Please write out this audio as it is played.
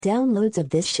Downloads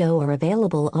of this show are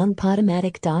available on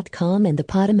Podomatic.com and the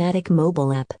Podomatic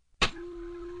mobile app.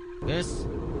 This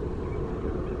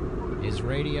is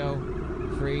Radio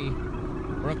Free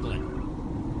Brooklyn.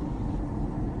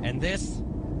 And this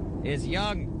is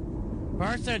Young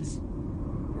Persons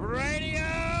Radio!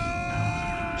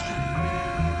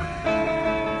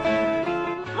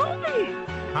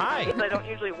 Hi. I don't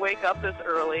usually wake up this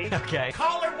early. Okay.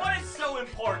 Caller, what is so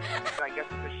important? I guess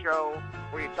it's a show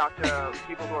where you talk to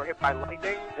people who are hit by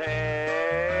lightning. Hey,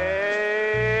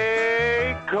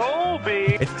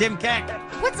 Colby. It's Tim Keck.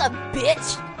 What's up,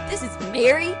 bitch? This is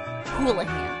Mary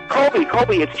Houlihan.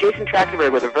 Colby, it's Jason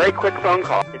Trachtenberg with a very quick phone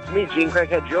call. It's me, Gene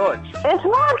Crackhead George. It's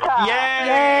Martha.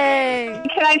 Yay!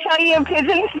 Can I tell you a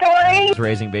pigeon story? It's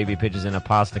raising baby pigeons in a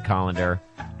pasta colander.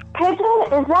 Pigeon,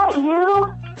 is that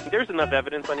you? There's enough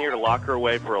evidence on here to lock her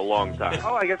away for a long time.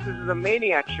 Oh, I guess this is a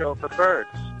maniac show for birds.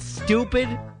 Stupid,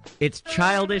 it's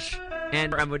childish,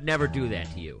 and I would never do that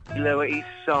to you. Lower East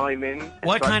Simon.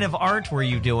 What kind of art were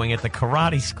you doing at the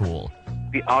karate school?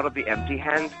 The art of the empty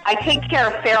hand. I take care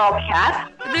of feral cats.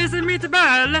 There's a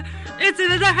meatball. It's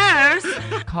in the house.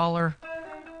 Caller,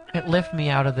 lift me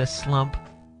out of this slump.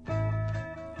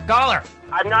 Caller!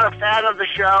 I'm not a fan of the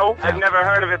show. I've never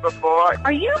heard of it before.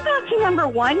 Are you back to number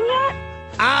one yet?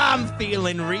 I'm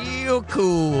feeling real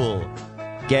cool.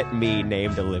 Get me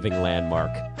named a living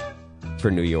landmark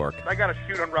for New York. I gotta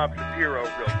shoot on Rob Shapiro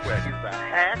real quick. He's a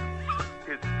hack.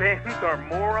 His fans are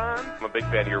morons. I'm a big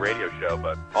fan of your radio show,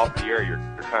 but off the air, you're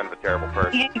kind of a terrible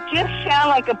person. You just sound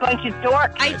like a bunch of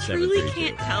dorks. I truly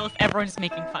can't tell if everyone's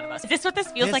making fun of us. Is this what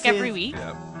this feels like every week?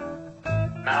 Yep.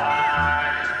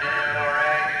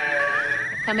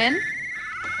 Come in.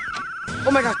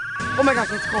 Oh my gosh,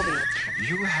 it's Colby.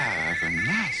 You have a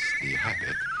nasty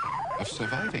habit of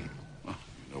surviving. Oh,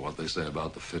 you know what they say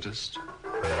about the fittest?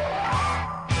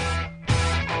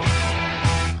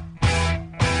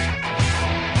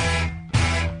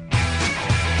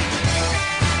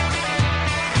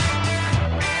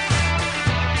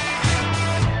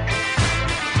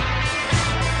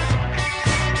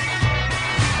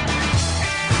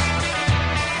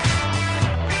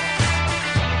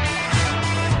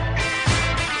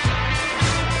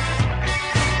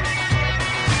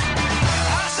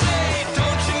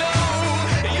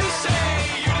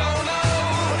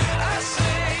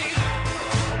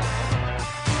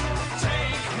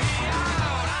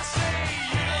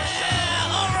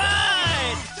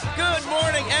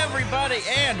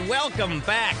 And welcome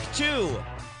back to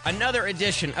another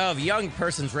edition of Young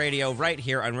Persons Radio right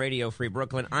here on Radio Free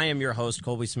Brooklyn. I am your host,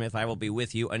 Colby Smith. I will be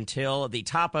with you until the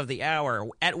top of the hour,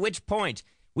 at which point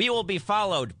we will be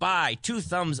followed by Two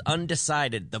Thumbs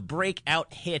Undecided, the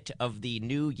breakout hit of the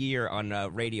new year on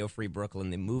Radio Free Brooklyn,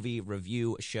 the movie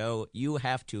review show you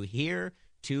have to hear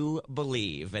to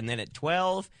believe. And then at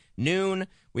 12 noon,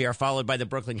 we are followed by the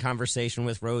Brooklyn Conversation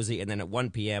with Rosie. And then at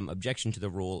 1 p.m., Objection to the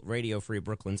Rule, Radio Free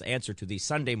Brooklyn's answer to the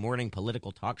Sunday morning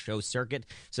political talk show circuit.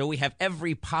 So we have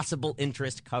every possible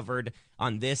interest covered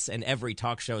on this and every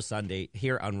talk show Sunday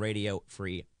here on Radio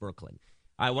Free Brooklyn.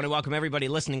 I want to welcome everybody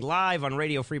listening live on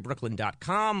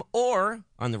RadioFreeBrooklyn.com or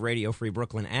on the Radio Free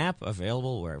Brooklyn app,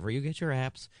 available wherever you get your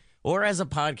apps, or as a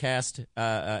podcast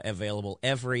available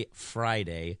every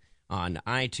Friday on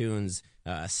iTunes,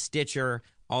 Stitcher,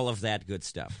 all of that good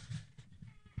stuff.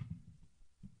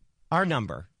 Our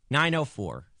number,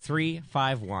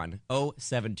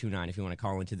 904-351-0729. If you want to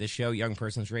call into this show, Young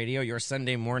Persons Radio, your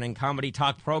Sunday morning comedy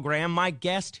talk program. My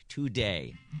guest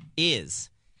today is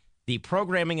the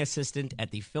programming assistant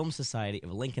at the Film Society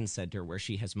of Lincoln Center, where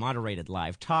she has moderated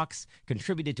live talks,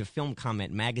 contributed to Film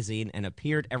Comment magazine, and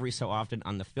appeared every so often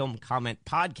on the Film Comment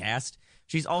podcast.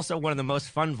 She's also one of the most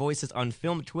fun voices on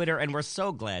film Twitter, and we're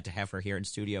so glad to have her here in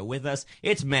studio with us.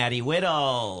 It's Maddie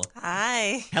Whittle.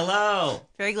 Hi. Hello.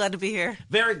 Very glad to be here.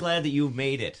 Very glad that you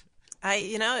made it.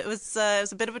 It was a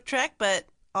bit of a trek, but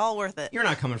all worth it. You're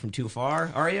not coming from too far,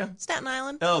 are you? Staten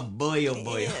Island. Oh, boy, oh,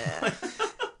 boy. Yeah.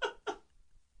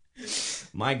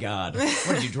 My God. What,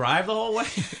 did you drive the whole way?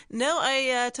 No,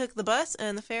 I took the bus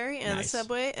and the ferry and Nice. the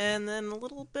subway and then a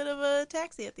little bit of a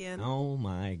taxi at the end. Oh,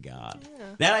 my God. Yeah.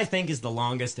 That, I think, is the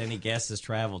longest any guest has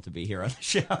traveled to be here on the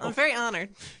show. I'm very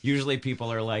honored. Usually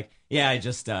people are like, yeah, I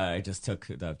just took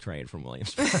the train from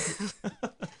Williamsburg.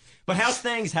 But how's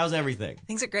things? How's everything?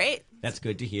 Things are great. That's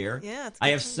good to hear. Yeah, it's I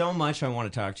good have to- so much I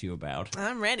want to talk to you about.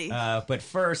 I'm ready. But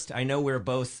first, I know we're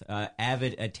both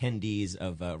avid attendees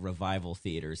of revival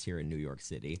theaters here in New York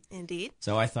City. Indeed.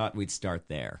 So I thought we'd start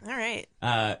there. All right.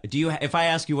 If I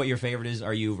ask you what your favorite is,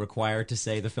 are you required to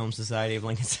say the Film Society of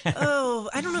Lincoln Center? Oh,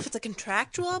 I don't know if it's a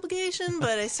contractual obligation,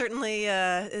 but I certainly,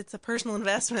 it's a personal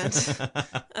investment.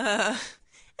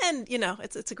 And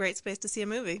it's a great space to see a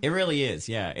movie. It really is.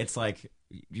 Yeah, it's like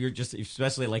you're just,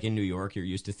 especially like in New York, you're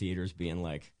used to theaters being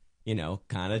like,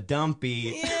 kind of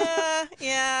dumpy.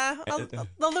 Yeah.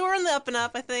 Although we're in the up and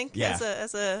up, I think, Yeah.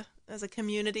 as a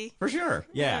community. For sure.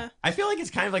 Yeah. I feel like it's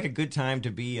kind of like a good time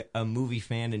to be a movie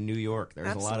fan in New York.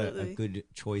 There's a lot Absolutely. of good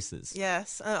choices.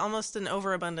 Yes, almost an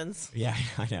overabundance. Yeah,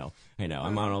 I know.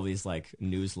 I'm on all these like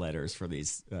newsletters for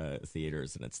these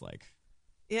theaters, and it's like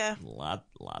Yeah, a lot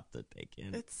to take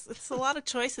in. it's a lot of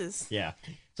choices. Yeah.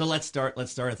 So let's start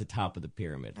at the top of the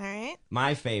pyramid. All right.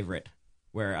 My favorite,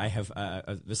 where I have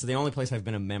this is the only place I've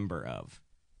been a member of,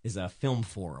 is a Film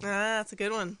Forum. That's a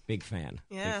good one. Big fan.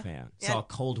 Yeah. Big fan. Yeah. Saw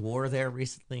Cold War there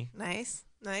recently. Nice.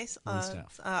 Fun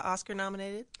stuff. Oscar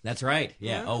nominated. That's right.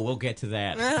 Yeah. Yeah. Oh, we'll get to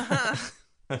that.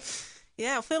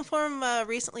 Yeah, Film Forum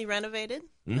recently renovated.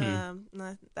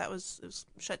 Mm-hmm. It was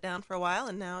shut down for a while,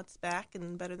 and now it's back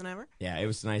and better than ever. Yeah, it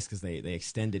was nice because they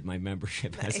extended my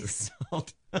membership as a Nice.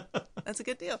 result. That's a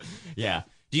good deal. Yeah.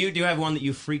 Do you have one that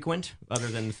you frequent other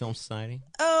than the Film Society?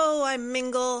 Oh, I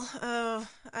mingle.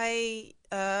 I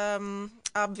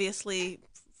obviously,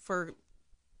 for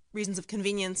reasons of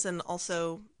convenience and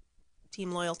also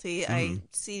team loyalty, I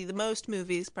see the most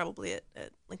movies probably at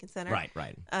Lincoln Center. Right.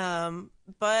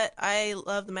 But I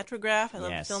love the Metrograph. I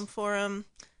love Yes. the Film Forum.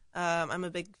 I'm a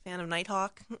big fan of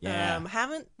Nighthawk. Yeah.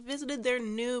 Haven't visited their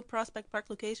new Prospect Park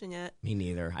location yet. Me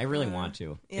neither. I really want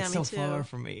to. yeah, it's me so too. far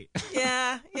from me.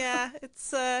 Yeah.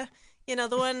 It's the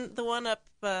one up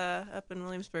in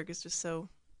Williamsburg is just so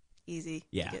easy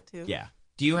Yeah. to get to. Yeah.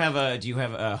 Do you have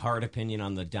a hard opinion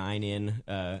on the dine-in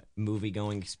movie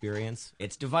going experience?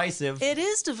 It's divisive. It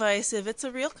is divisive. It's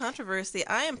a real controversy.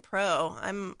 I am pro.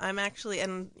 I'm actually,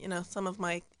 and some of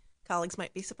my colleagues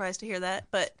might be surprised to hear that,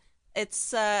 but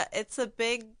it's a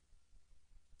big.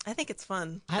 I think it's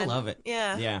fun. I love it.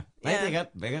 Yeah. Yeah. Yeah.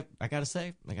 I gotta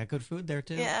say, they got good food there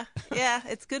too. Yeah.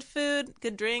 It's good food,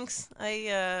 good drinks.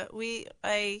 I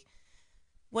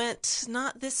went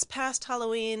not this past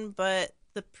Halloween, but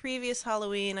the previous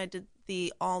Halloween. I did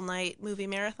the all-night movie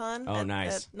marathon. Oh,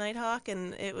 nice. At Nighthawk,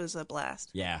 and it was a blast.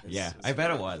 Yeah. It was I bet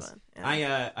it really was. fun.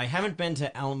 Yeah. I haven't been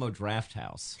to Alamo Draft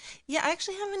House. Yeah, I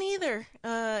actually haven't either.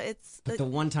 But the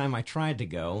one time I tried to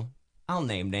go, I'll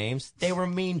name names. They were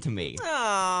mean to me.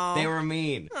 Oh. They were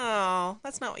mean. Oh,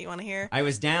 that's not what you want to hear. I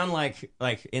was down like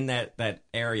in that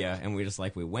area, and we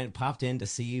popped in to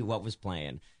see what was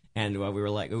playing, and we were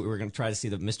going to try to see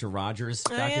the Mr. Rogers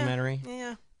documentary.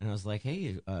 Yeah. And I was like,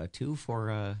 hey, 2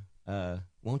 for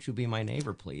Won't You Be My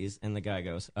Neighbor, please? And the guy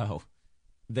goes, oh,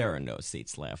 there are no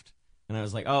seats left. And I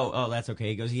was like, oh, that's okay.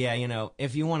 He goes, yeah,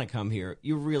 if you want to come here,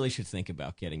 you really should think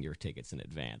about getting your tickets in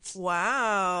advance.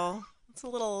 Wow. It's a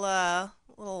little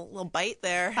bite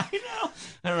there. I know.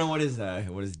 I don't know what his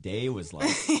day was like.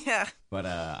 Yeah. But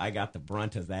I got the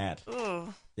brunt of that.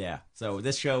 Ooh. Yeah. So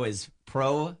this show is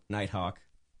pro Nighthawk,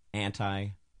 anti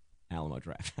Alamo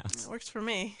Draft House. It works for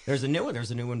me. There's a new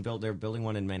one built. They're building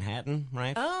one in Manhattan,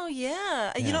 right? Oh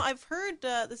yeah. Yeah. I've heard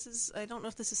this is. I don't know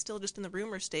if this is still just in the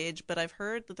rumor stage, but I've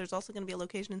heard that there's also going to be a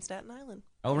location in Staten Island.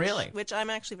 Oh really? Which I'm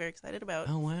actually very excited about.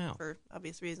 Oh wow. For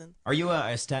obvious reasons. Are you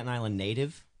a Staten Island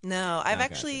native? No, I've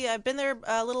Okay. I've been there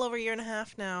a little over a year and a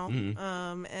half now.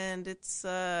 Mhm. And it's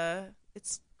a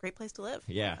great place to live.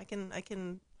 Yeah. I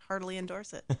can heartily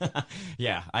endorse it.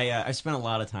 Yeah, I spent a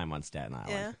lot of time on Staten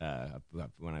Island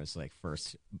when I was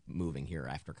first moving here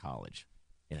after college.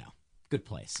 Good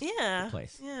place. Yeah. Good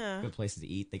place. Yeah. Good place to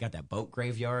eat. They got that boat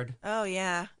graveyard. Oh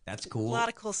yeah. That's cool. A lot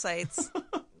of cool sights.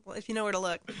 Well, if you know where to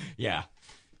look. Yeah.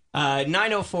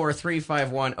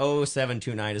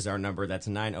 904-351-0729 is our number. That's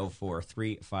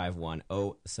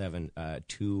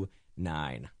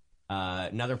 904-351-0729.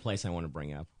 Another place I want to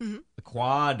bring up, the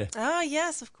Quad. Oh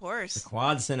yes, of course. The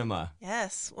Quad Cinema.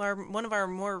 Yes, one of our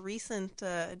more recent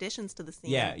additions to the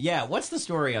scene. Yeah. What's the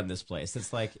story on this place?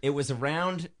 It's it was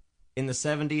around in the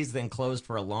 70s, then closed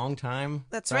for a long time.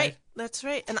 That's right. That's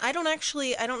right. And I don't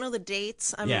know the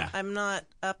dates. I'm not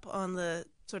up on the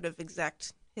sort of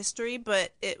exact history,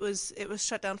 but it was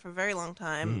shut down for a very long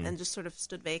time and just sort of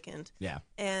stood vacant. Yeah.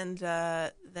 And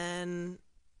then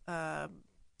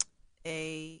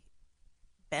a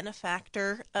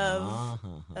benefactor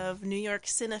of New York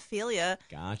cinephilia,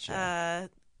 gotcha,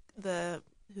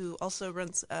 who also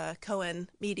runs Cohen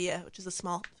Media, which is a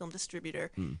small film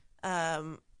distributor.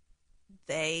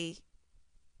 They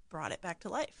brought it back to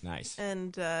life. Nice.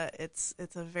 And it's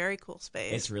a very cool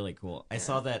space. It's really cool. I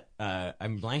saw that.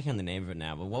 I'm blanking on the name of it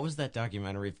now, but what was that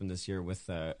documentary from this year with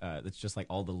it's just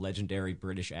all the legendary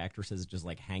British actresses just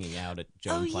hanging out at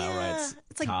Joan Plowright's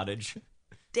cottage?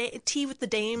 Tea with the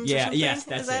Dames. Yeah. or something? Yes,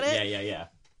 that's Is that it? Yeah.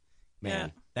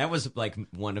 Man, That was like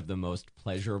one of the most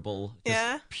pleasurable,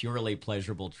 just purely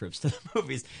pleasurable trips to the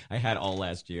movies I had all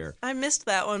last year. I missed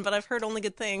that one, but I've heard only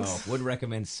good things. Oh, would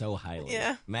recommend so highly.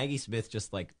 Yeah. Maggie Smith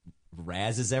just like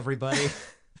razzes everybody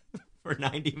for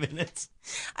 90 minutes.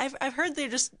 I've heard they're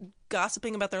just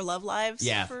gossiping about their love lives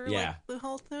for like, the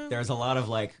whole thing. There's a lot of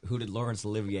like, who did Laurence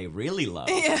Olivier really love?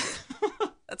 Yeah.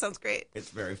 That sounds great. It's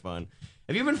very fun.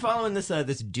 Have you been following this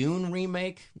Dune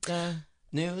remake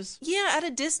news? Yeah, at a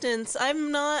distance.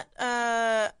 I'm not.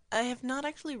 I have not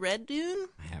actually read Dune.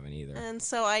 I haven't either, and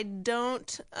so I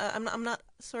don't. I'm not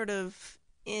sort of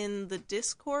in the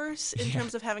discourse in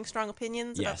terms of having strong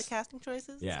opinions about the casting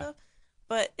choices and stuff.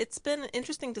 But it's been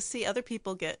interesting to see other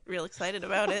people get real excited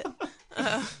about it.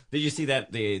 Did you see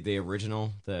that the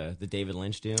original, the David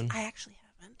Lynch Dune? I actually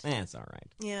haven't. It's all right.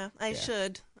 Yeah, I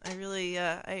should. I really.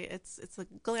 It's a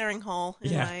glaring hole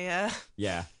in my.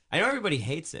 Yeah. I know everybody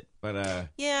hates it, but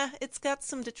yeah, it's got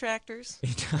some detractors.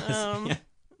 It does.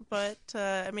 But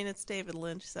I mean, it's David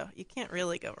Lynch, so you can't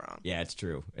really go wrong. Yeah, it's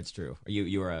true. It's true.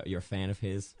 You're a fan of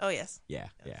his? Oh yes. Yeah.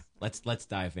 Let's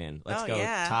dive in. Let's go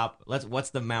yeah. top.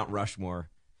 What's the Mount Rushmore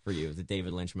for you? The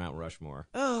David Lynch Mount Rushmore.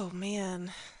 Oh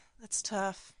man, that's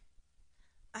tough.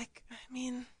 I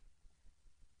mean,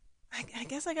 I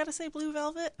guess I gotta say Blue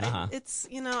Velvet. It's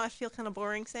I feel kind of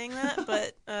boring saying that,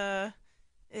 but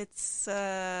it's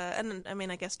and I mean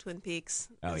I guess Twin Peaks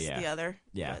is the other.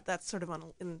 Yeah, but that's sort of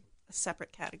in a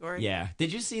separate category. Yeah.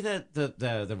 Did you see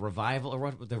the revival or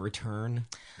what the return?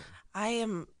 I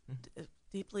am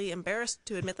deeply embarrassed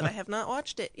to admit that I have not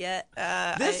watched it yet.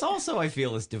 This also I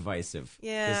feel is divisive.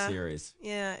 Yeah, this series.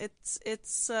 Yeah,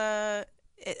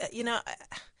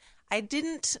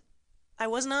 I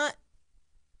was not,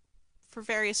 for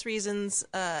various reasons,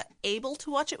 able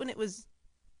to watch it when it was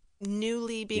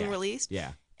newly being released.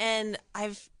 Yeah. And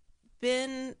I've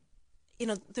been,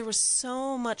 there was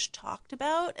so much talked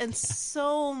about and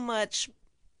so much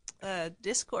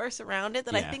discourse around it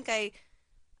that I think I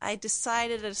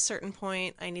decided at a certain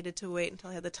point I needed to wait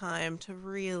until I had the time to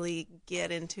really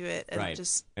get into it. And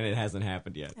and it hasn't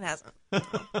happened yet. It hasn't.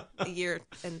 A year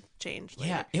and change later.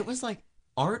 Yeah, it was like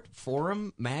Art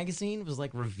Forum magazine was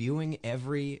like reviewing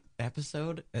every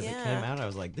episode as it came out. I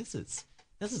was like, this is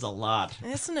a lot.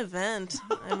 It's an event.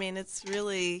 I mean, it's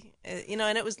really,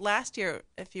 and it was last year,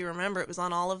 if you remember, it was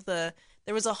on all of there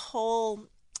was a whole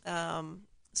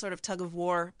sort of tug of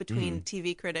war between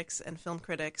TV critics and film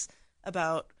critics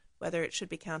about whether it should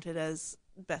be counted as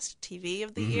best TV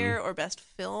of the year or best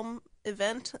film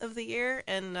event of the year.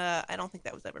 And I don't think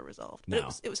that was ever resolved.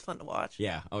 But it was fun to watch.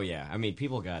 Yeah. Oh, yeah. I mean,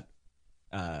 people got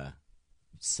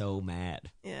so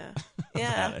mad. Yeah.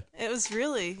 Yeah. It was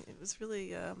really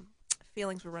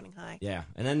feelings were running high. Yeah.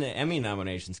 And then the Emmy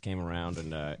nominations came around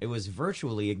and it was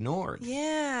virtually ignored.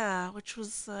 Yeah, which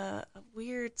was a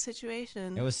weird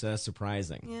situation. It was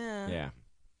surprising. Yeah. Yeah.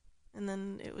 And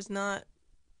then it was not,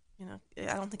 I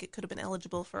don't think it could have been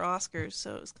eligible for Oscars,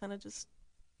 so it was kind of just,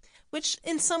 which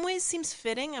in some ways seems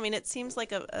fitting. I mean, it seems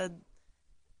like an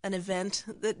event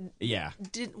that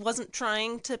wasn't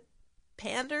trying to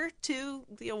pander to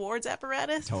the awards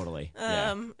apparatus. Totally.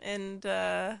 And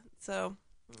so,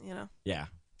 Yeah.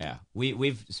 Yeah.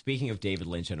 We've speaking of David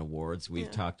Lynch and awards, we've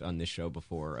talked on this show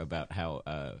before about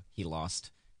how he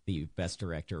lost the Best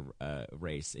Director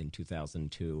race in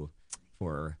 2002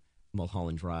 for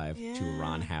Mulholland Drive to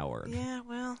Ron Howard. Yeah,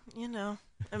 well,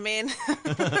 I mean,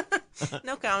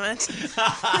 no comment.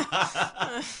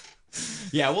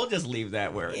 Yeah, we'll just leave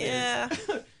that where it is.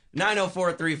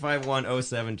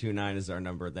 904-351-0729 is our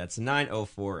number. That's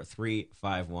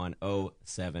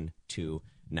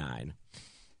 904-351-0729.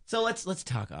 So let's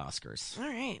talk Oscars. All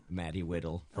right. Maddie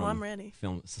Whittle from I'm ready.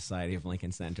 Film Society of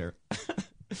Lincoln Center.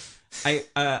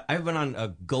 I've been on a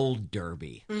Gold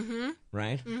Derby,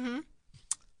 right? Mm-hmm.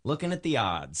 Looking at the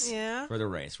odds for the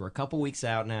race. We're a couple weeks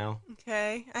out now.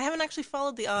 Okay. I haven't actually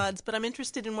followed the odds, but I'm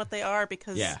interested in what they are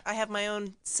because I have my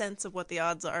own sense of what the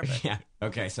odds are. But... Yeah.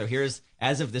 Okay, so here's,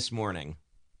 as of this morning,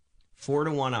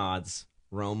 4-1 odds,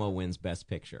 Roma wins Best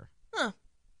Picture. Huh.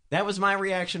 That was my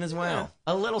reaction as well.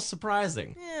 A little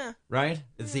surprising. Yeah. Right?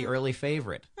 It's the early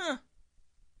favorite. Huh.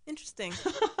 Interesting.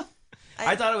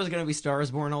 I thought it was going to be Star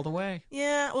is Born all the way.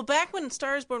 Yeah, well, back when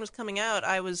Star is Born was coming out,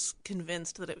 I was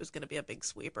convinced that it was going to be a big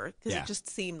sweeper because it just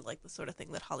seemed like the sort of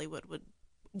thing that Hollywood would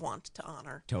want to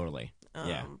honor. Totally.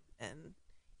 And,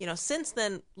 since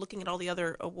then, looking at all the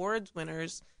other awards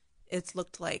winners, it's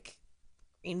looked like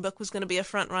Green Book was going to be a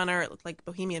front runner. It looked like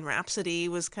Bohemian Rhapsody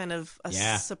was kind of a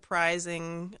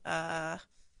surprising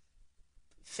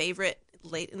favorite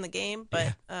late in the game.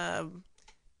 But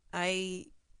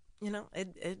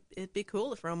it'd be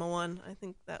cool if Roma won. I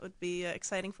think that would be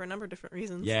exciting for a number of different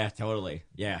reasons. Yeah, totally.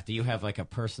 Yeah. Do you have like a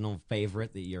personal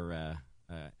favorite that you're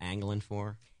angling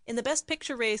for? In the Best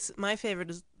Picture race, my favorite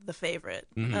is The Favorite.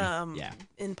 Yeah.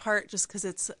 In part just because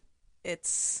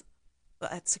it's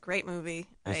a great movie.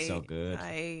 It's so good.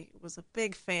 I was a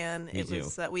big fan. Me too.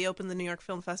 We opened the New York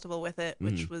Film Festival with it,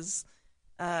 which was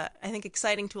I think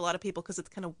exciting to a lot of people because it's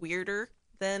kind of weirder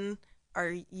than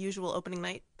our usual opening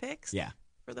night picks. Yeah.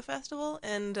 For the festival,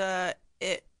 and I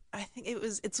think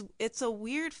it's a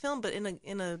weird film, but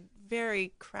in a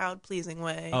very crowd pleasing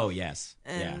way. Oh yes.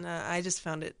 And I just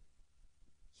found it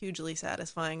hugely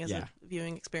satisfying as a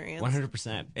viewing experience.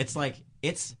 100%.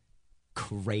 It's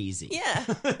crazy. Yeah.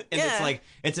 And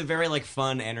it's a very like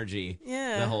fun energy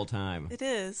the whole time. It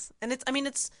is. And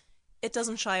it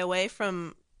doesn't shy away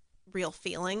from real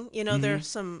feeling. There's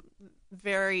some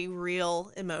very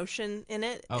real emotion in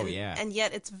it. And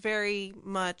yet it's very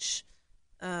much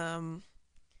in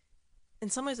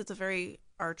some ways it's a very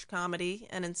arch comedy,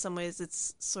 and in some ways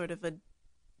it's sort of a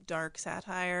dark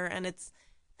satire, and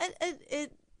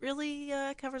it really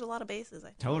covers a lot of bases, I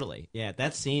think. Totally. Yeah,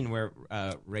 that scene where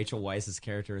Rachel Weisz's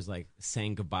character is like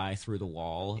saying goodbye through the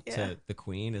wall to the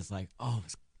queen is like,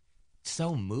 it's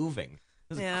so moving.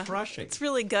 It's crushing. It's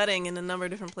really gutting in a number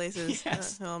of different places in the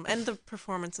film, and the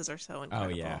performances are so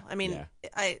incredible. Oh yeah. I mean,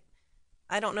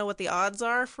 I don't know what the odds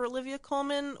are for Olivia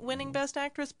Colman winning Best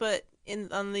Actress, but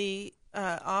on the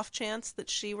off chance that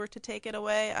she were to take it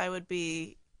away, I would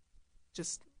be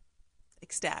just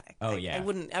ecstatic. Oh I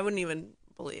wouldn't even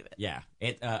believe it. Yeah.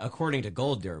 It according to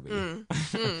Gold Derby,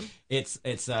 it's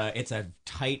a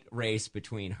tight race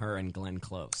between her and Glenn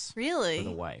Close. Really? For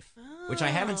The Wife. Which I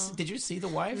haven't. Did you see The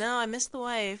Wife? No, I missed The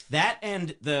Wife. That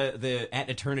and the At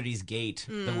Eternity's Gate,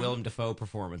 the Willem Dafoe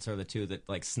performance, are the two that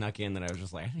like snuck in that I was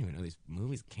just like, I didn't even know these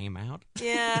movies came out.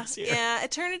 Yeah, yeah.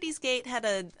 Eternity's Gate had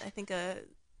a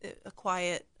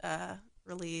quiet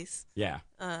release. Yeah.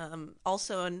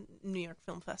 Also a New York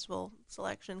Film Festival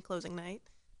selection closing night,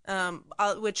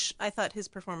 which I thought his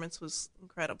performance was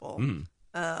incredible.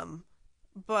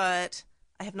 But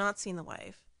I have not seen The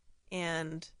Wife,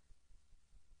 and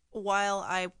while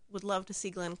I would love to see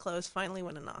Glenn Close finally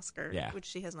win an Oscar, which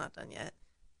she has not done yet,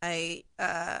 I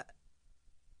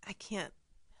can't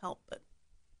help but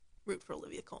root for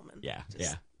Olivia Colman. Yeah,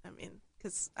 I mean,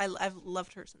 because I've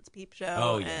loved her since Peep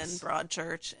Show and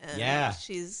Broadchurch, and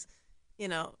she's,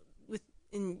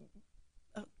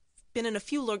 been in a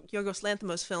few Yorgos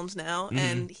Lanthimos films now,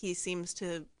 and he seems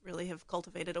to really have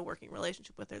cultivated a working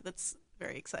relationship with her that's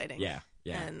very exciting. Yeah.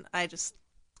 And I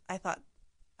thought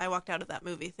I walked out of that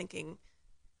movie thinking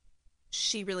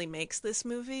she really makes this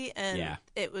movie, and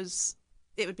it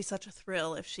would be such a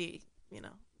thrill if she,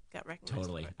 got recognized.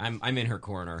 Totally. I'm in her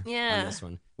corner on Yeah. this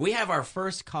one. We have our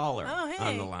first caller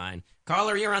on the line.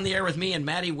 Caller, you're on the air with me and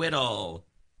Maddie Whittle.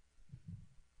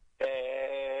 Hey,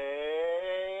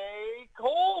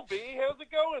 Colby, how's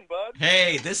it going, bud?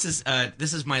 Hey, this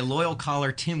is my loyal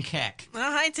caller Tim Keck, Oh,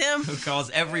 hi, Tim. who calls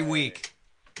every week.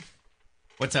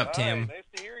 What's up, Tim? Hi, nice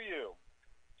to hear you.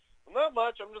 Well, not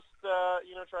much. I'm just,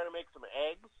 trying to make some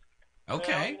eggs.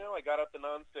 Okay. I got out the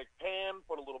nonstick pan,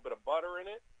 put a little bit of butter in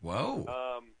it. Whoa.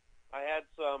 I had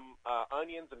some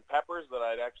onions and peppers that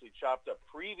I'd actually chopped up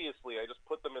previously. I just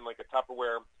put them in like a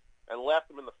Tupperware and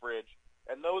left them in the fridge.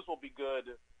 And those will be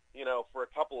good, for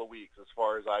a couple of weeks as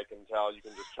far as I can tell. You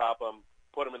can just chop them,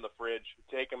 put them in the fridge,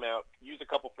 take them out, use a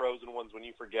couple frozen ones when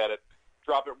you forget it,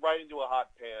 drop it right into a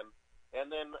hot pan.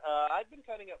 And then I've been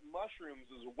cutting up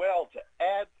mushrooms as well to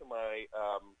add to my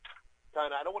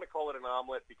I don't want to call it an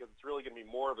omelet because it's really going to be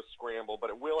more of a scramble, but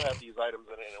it will have these items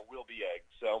in it and it will be eggs.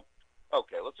 So,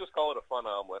 okay, let's just call it a fun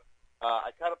omelet.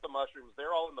 I cut up the mushrooms.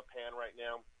 They're all in the pan right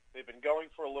now. They've been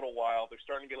going for a little while. They're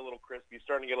starting to get a little crispy,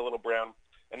 starting to get a little brown.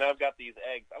 And now I've got these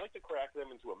eggs. I like to crack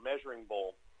them into a measuring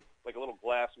bowl, like a little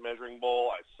glass measuring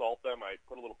bowl. I salt them. I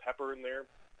put a little pepper in there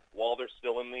while they're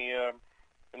still in the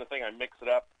thing. I mix it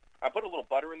up. I put a little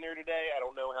butter in there today. I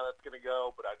don't know how that's going to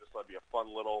go, but I just thought it'd be a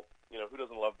fun little, who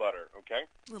doesn't love butter, okay?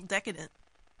 A little decadent.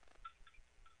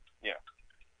 Yeah.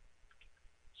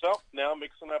 So now I'm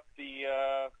mixing up the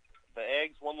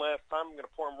eggs one last time. I'm going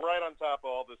to pour them right on top of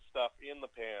all this stuff in the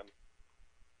pan,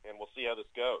 and we'll see how this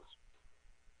goes.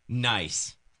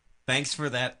 Nice. Thanks for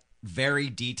that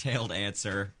very detailed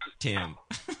answer, Tim.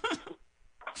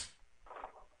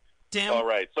 Tim? All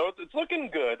right, so it's looking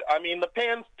good. I mean, the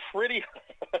pan's pretty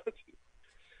hot.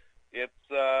 It's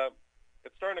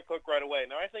starting to cook right away.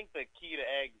 Now, I think the key to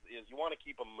eggs is you want to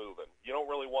keep them moving. You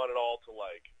don't really want it all to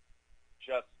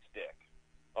just stick.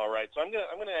 All right, so I'm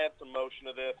gonna add some motion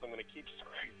to this. I'm gonna keep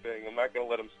scraping. I'm not gonna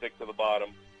let them stick to the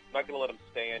bottom. not going to let them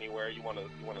stay anywhere. You want to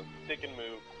stick and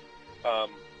move.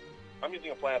 I'm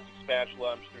using a plastic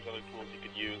spatula. I'm sure there's other tools you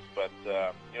could use, but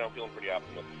I'm feeling pretty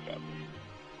optimistic about it.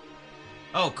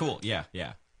 Oh, cool. Yeah.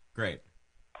 Great.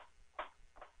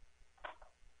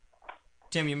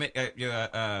 Tim, you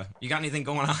got anything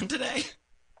going on today?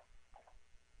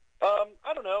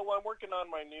 I don't know. Well, I'm working on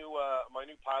my new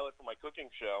pilot for my cooking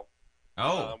show.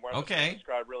 Oh, where I'm okay. going to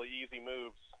describe really easy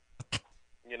moves,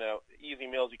 easy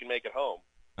meals you can make at home.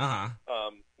 Uh-huh.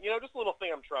 Just a little thing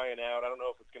I'm trying out. I don't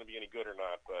know if it's going to be any good or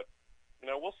not, but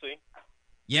we'll see.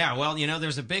 Yeah, well,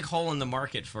 there's a big hole in the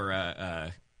market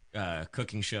for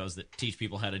cooking shows that teach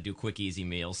people how to do quick, easy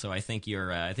meals. So I think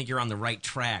you're on the right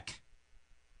track.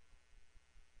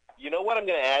 You know what I'm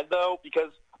going to add though,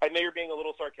 because I know you're being a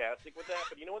little sarcastic with that,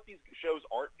 but you know what these shows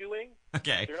aren't doing?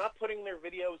 Okay. They're not putting their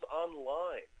videos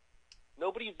online.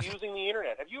 Nobody's using the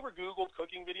internet. Have you ever Googled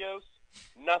cooking videos?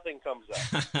 Nothing comes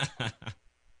up.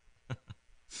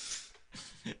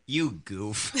 You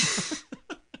goof.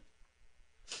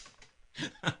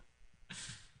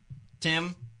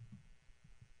 Tim?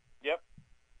 Yep.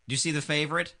 Did you see The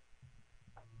Favorite?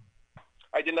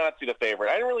 I did not see The Favorite.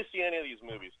 I didn't really see any of these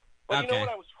movies. But Okay. You know what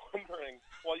I was wondering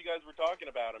while you guys were talking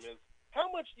about them is, how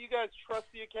much do you guys trust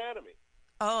the Academy?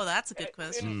 Oh, that's a good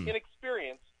question. In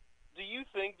experience, do you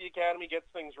think the Academy gets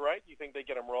things right? Do you think they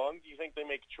get them wrong? Do you think they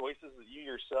make choices that you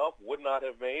yourself would not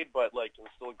have made but can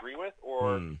still agree with?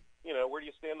 Or, where do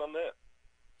you stand on that?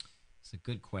 It's a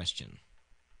good question.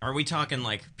 Are we talking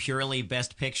purely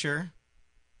Best Picture?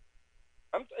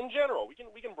 In general, we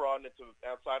can broaden it to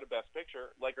outside of Best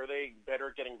Picture. Are they better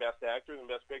at getting Best Actor than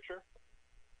Best Picture?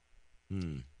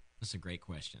 That's a great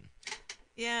question.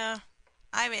 Yeah.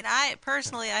 I mean, I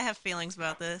have feelings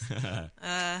about this.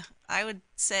 I would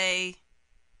say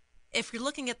if you're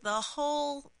looking at the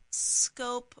whole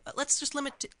scope, let's just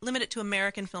limit it to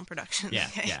American film production. Yeah,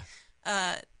 okay?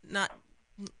 Not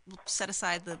set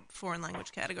aside the foreign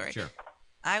language category. Sure.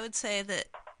 I would say that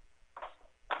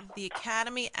the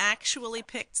Academy actually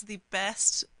picked the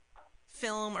best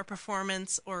film or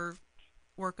performance or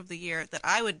work of the year that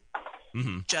I would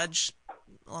judge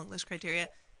along this criteria.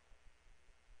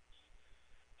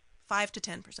 5 to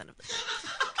 10% of the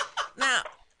time.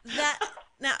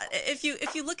 Now, if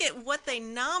you look at what they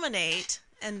nominate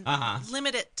and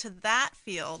limit it to that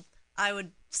field, I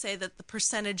would say that the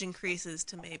percentage increases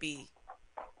to maybe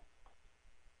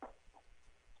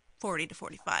 40 to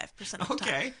 45% of the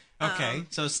time. Okay.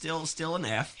 So still an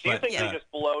F. Do you think they just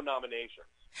blow nominations?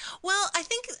 Well, I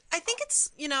think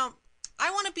it's, I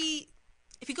want to be,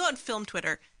 if you go on film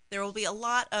Twitter, there will be a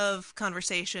lot of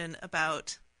conversation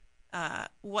about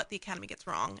what the Academy gets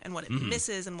wrong and what it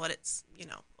misses and what it's,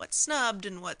 what's snubbed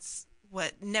and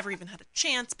what never even had a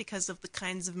chance because of the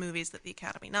kinds of movies that the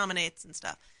Academy nominates and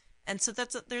stuff. And so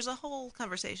there's a whole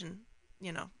conversation,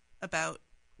 about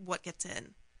what gets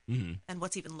in and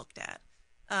what's even looked at.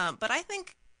 But I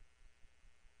think,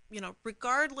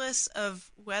 regardless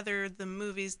of whether the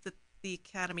movies that the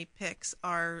Academy picks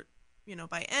are,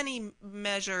 by any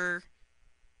measure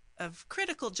of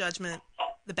critical judgment,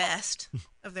 the best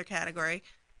of their category,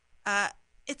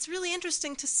 it's really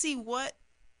interesting to see what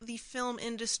the film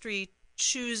industry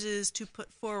chooses to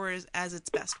put forward as its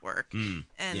best work,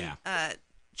 and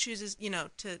chooses,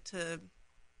 to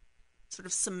sort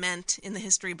of cement in the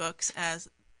history books as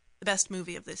the best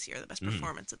movie of this year, the best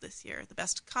performance of this year, the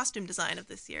best costume design of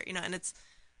this year, and it's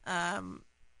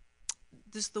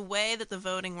just the way that the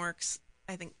voting works,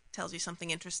 I think, tells you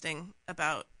something interesting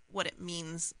about what it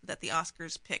means that the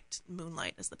Oscars picked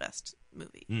Moonlight as the best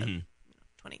movie of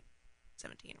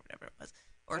 2017 or whatever it was,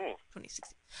 or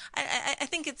 2016. I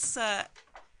think it's I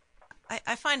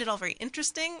find it all very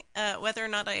interesting. Whether or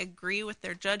not I agree with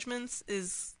their judgments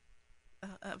is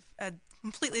a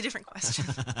completely different question.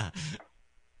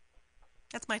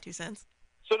 That's my 2 cents.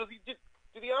 So do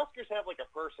the Oscars have a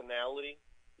personality?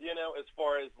 As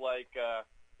far as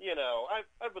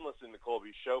I've been listening to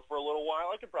Colby's show for a little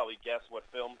while. I could probably guess what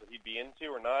films that he'd be into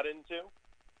or not into.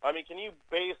 I mean, can you,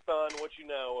 based on what you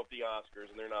know of the Oscars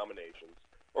and their nominations,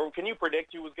 or can you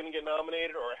predict who was going to get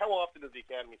nominated, or how often does the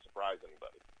Academy surprise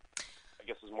anybody? I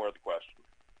guess is more of the question.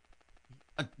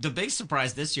 The big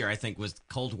surprise this year, I think, was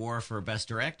Cold War for Best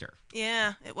Director.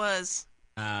 Yeah, it was.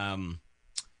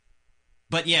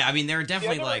 But yeah, I mean, there are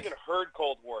definitely I've never even heard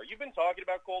Cold War. You've been talking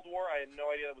about Cold War. I had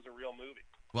no idea that was a real movie.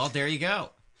 Well, there you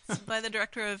go. It's by the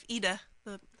director of Ida,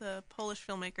 the Polish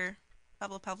filmmaker,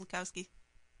 Paweł Pawlikowski.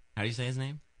 How do you say his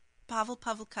name? Paweł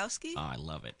Pawlikowski. Oh, I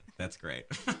love it. That's great.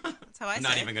 That's how I say I'm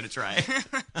not it. even going to try.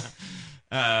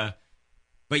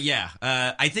 But yeah,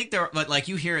 I think there, like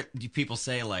you hear people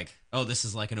say like, "Oh, this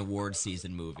is like an award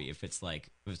season movie." If it's like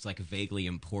vaguely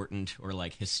important or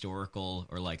like historical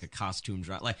or like a costume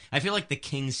drop. Like I feel like The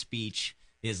King's Speech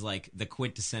is like the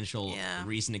quintessential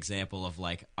recent example of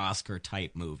like Oscar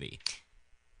type movie.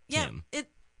 Yeah, Tim.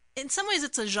 In some ways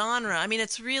it's a genre. I mean,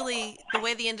 it's really the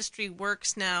way the industry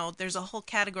works now. There's a whole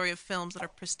category of films that are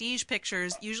prestige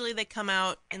pictures. Usually they come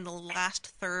out in the last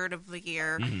third of the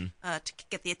year to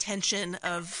get the attention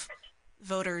of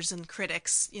voters and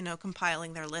critics,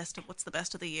 compiling their list of what's the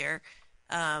best of the year.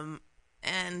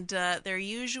 And they're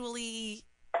usually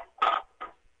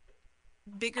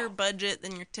bigger budget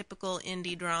than your typical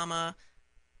indie drama,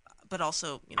 but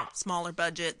also, smaller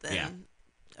budget than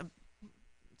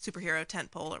superhero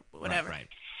tentpole or whatever. Right.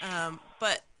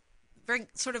 But very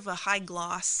sort of a high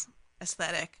gloss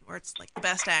aesthetic where it's like the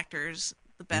best actors,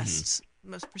 the best,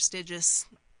 most prestigious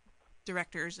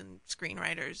directors and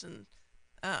screenwriters,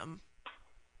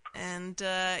 and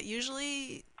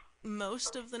usually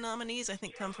most of the nominees I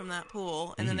think come from that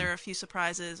pool, and then there are a few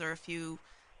surprises or a few,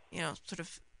 sort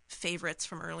of favorites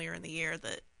from earlier in the year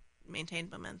that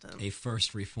maintained momentum. A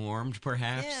First Reformed,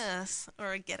 perhaps. Yes,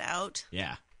 or a Get Out.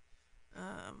 Yeah.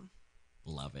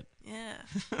 Love it. Yeah.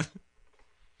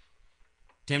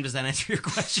 Tim, does that answer your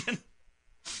question?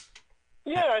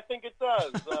 Yeah, I think it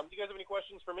does. Do you guys have any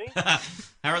questions for me?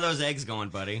 How are those eggs going,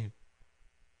 buddy?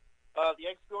 The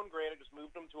eggs going great. I just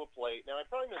moved them to a plate. Now, I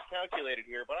probably miscalculated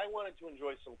here, but I wanted to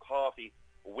enjoy some coffee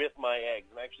with my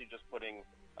eggs. I'm actually just putting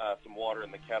some water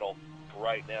in the kettle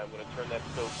right now. I'm going to turn that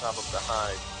stove top up to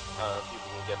high, see if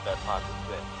we can get that pot to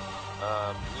sit.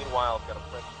 Meanwhile, I've got a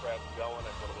French press going.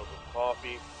 I put a little bit of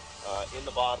coffee. In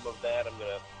the bottom of that, I'm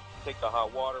going to take the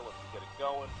hot water, once we get it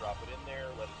going, drop it in there,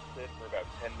 let it sit for about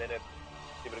 10 minutes,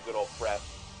 give it a good old press,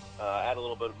 add a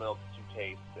little bit of milk to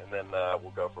taste, and then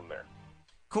we'll go from there.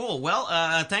 Cool. Well,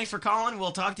 thanks for calling.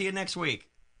 We'll talk to you next week.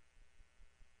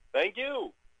 Thank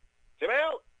you. Tim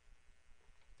out.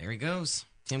 There he goes.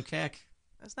 Tim Keck.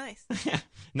 That's nice.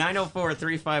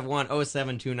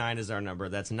 904-351-0729 is our number.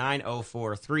 That's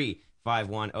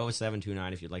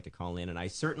 904-351-0729 if you'd like to call in, and I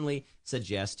certainly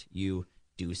suggest you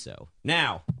do so.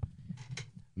 Now,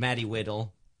 Maddie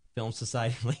Whittle, Film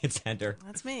Society Lincoln Center.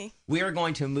 That's me. We are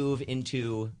going to move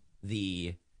into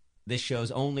this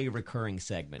show's only recurring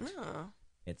segment. Oh.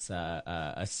 It's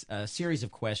a series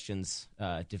of questions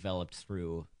developed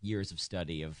through years of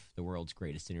study of the world's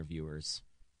greatest interviewers.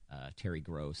 Terry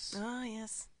Gross. Oh,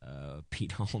 yes.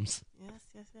 Pete Holmes. Yes.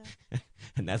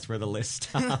 And that's where the list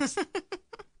stops.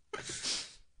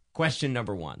 Question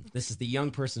number 1. This is the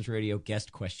Young Person's Radio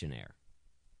guest questionnaire.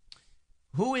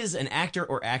 Who is an actor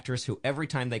or actress who every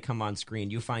time they come on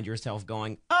screen you find yourself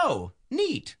going, oh,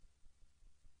 neat?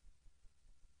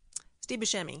 Steve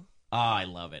Buscemi. Oh, I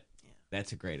love it. Yeah.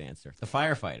 That's a great answer. The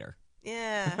firefighter.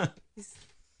 Yeah. He's,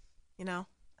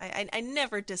 I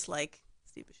never dislike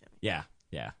Steve Buscemi. Yeah.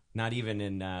 Not even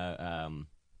in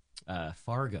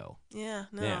Fargo. Yeah,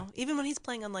 no. Yeah. Even when he's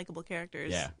playing unlikable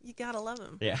characters, you gotta love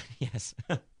him. Yeah, yes.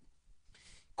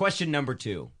 Question number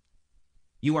 2.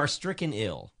 You are stricken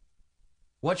ill.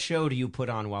 What show do you put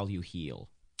on while you heal?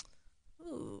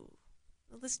 Ooh.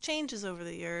 Well, this changes over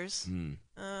the years.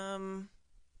 But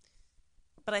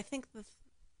I think can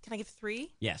I give 3?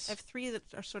 Yes. I have 3 that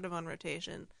are sort of on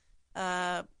rotation.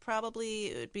 Probably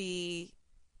it would be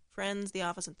Friends, The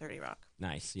Office, and 30 Rock.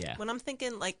 Nice, yeah. When I'm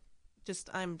thinking,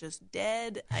 I'm just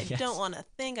dead, I don't want to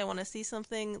think. I want to see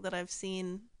something that I've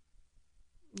seen,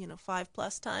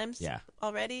 5+ times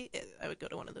already. I would go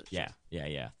to one of those shows.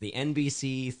 Yeah. The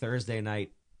NBC Thursday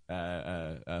night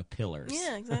pillars.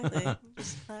 Yeah, exactly.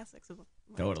 Just classics of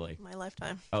my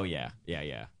lifetime. Oh, yeah.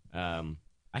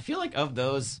 I feel like of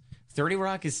those, 30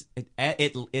 Rock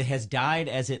it has died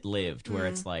as it lived, where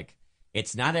it's like,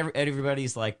 it's not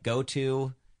everybody's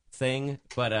go-to thing,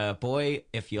 but boy,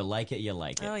 if you like it, you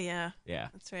like it. Oh, yeah. Yeah.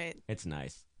 That's right. It's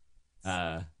nice.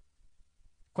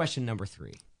 Question number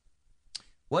 3.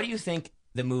 What do you think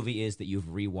the movie is that you've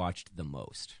rewatched the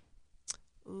most?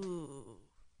 Ooh.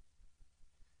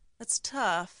 That's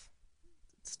tough.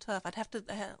 I'd have to,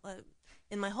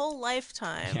 in my whole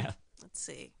lifetime, let's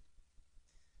see.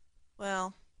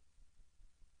 Well,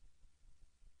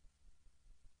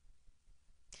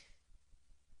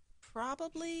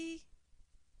 probably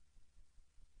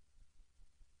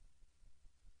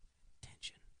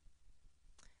Tension.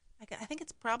 I think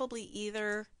it's probably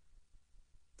either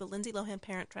the Lindsay Lohan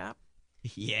Parent Trap.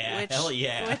 Yeah, hell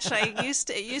yeah. Which it used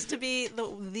to be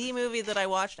the movie that I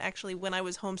watched actually when I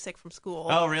was homesick from school.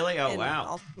 Oh, really? Oh,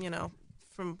 wow.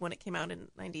 From when it came out in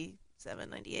 97,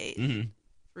 98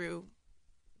 through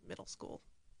middle school,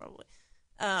 probably.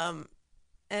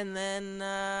 And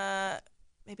then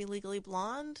maybe Legally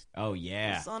Blonde. Oh,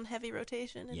 yeah. It's on heavy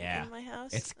rotation in my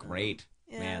house. It's great.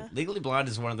 Yeah. Man, Legally Blonde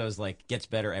is one of those, like, gets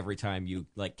better every time you,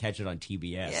 like, catch it on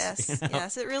TBS. Yes, you know?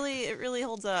 yes, it really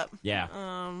holds up. Yeah.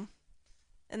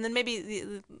 And then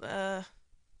maybe the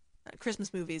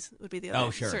Christmas movies would be the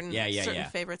other certain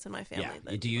favorites in my family.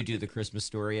 Yeah. Do you do the Christmas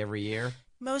Story every year?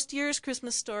 Most years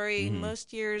Christmas Story,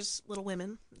 most years Little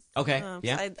Women. Okay,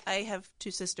 I have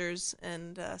two sisters,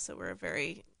 and so we're a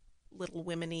very Little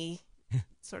Women-y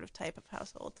sort of type of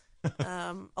household.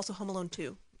 Also Home Alone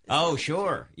 2. Oh,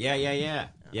 sure.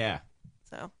 Yeah.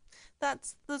 So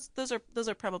those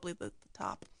are probably the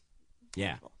top.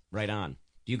 Yeah, right on.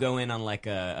 Do you go in on like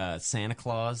a Santa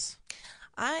Claus?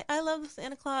 I love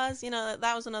Santa Claus. You know,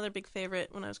 that was another big favorite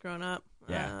when I was growing up.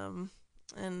 Yeah.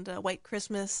 And White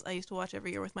Christmas I used to watch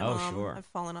every year with my mom. Sure. I've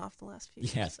fallen off the last few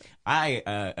years. Yes. So.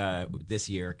 I this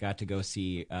year got to go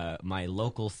see my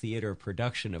local theater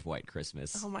production of White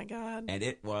Christmas. Oh my God. And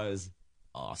it was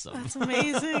awesome. That's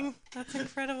amazing. That's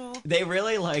incredible. They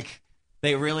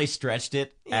really stretched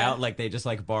it out. Like they just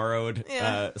like borrowed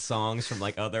songs from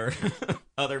like other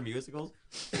musicals.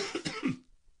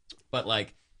 But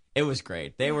like it was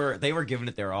great. They were giving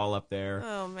it their all up there.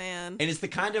 Oh man. And it's the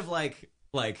kind of like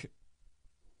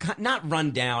not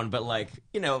run down, but like,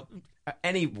 you know,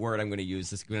 any word I'm going to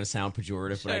use is going to sound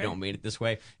pejorative, but I don't mean it this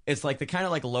way. It's like the kind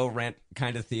of like low rent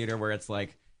kind of theater where it's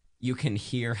like you can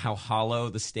hear how hollow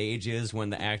the stage is when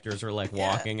the actors are like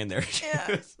walking in their shoes. Yeah.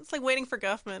 It's like Waiting for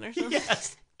Guffman or something.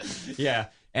 Yes. Yeah.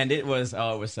 And it was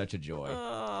such a joy.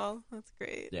 Oh, that's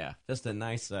great. Yeah. Just a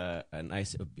nice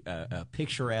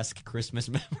picturesque Christmas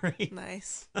memory.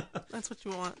 Nice. That's what you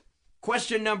want.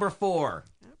 Question number 4.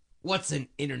 Yep. What's an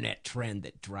internet trend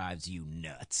that drives you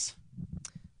nuts?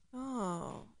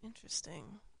 Oh,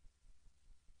 interesting.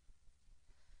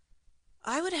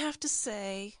 I would have to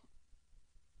say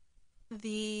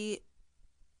the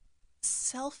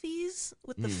selfies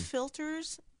with the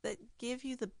filters that give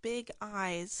you the big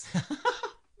eyes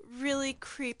really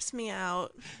creeps me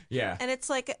out. Yeah. And it's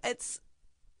like,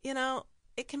 you know,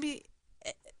 it can be...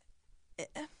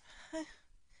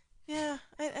 Yeah,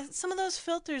 some of those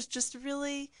filters just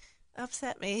really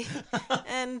upset me,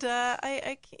 and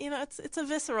I you know, it's a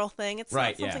visceral thing. It's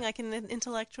not something I can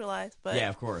intellectualize, but yeah,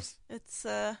 of course. It's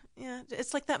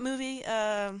it's like that movie,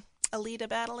 Alita: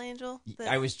 Battle Angel.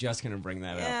 I was just gonna bring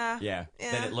that up. Yeah.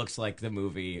 That it looks like the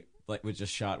movie like was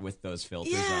just shot with those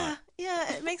filters on.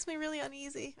 Yeah, it makes me really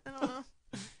uneasy. I don't know.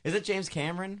 Is it James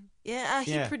Cameron? Yeah,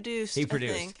 he produced. He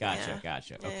produced. I think.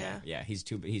 Gotcha. Okay. Yeah, he's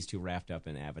too wrapped up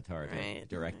in Avatar to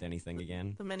direct anything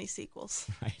again. The many sequels.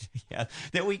 Right. Yeah.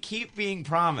 That we keep being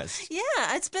promised.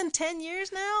 Yeah, it's been 10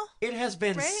 years now. It has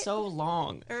been so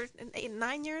long. Or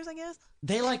 9 years, I guess.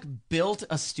 They like built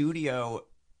a studio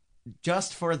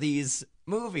just for these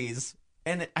movies.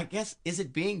 And I guess, is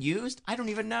it being used? I don't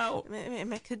even know.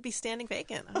 It could be standing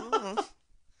vacant. I don't know.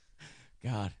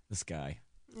 God, this guy.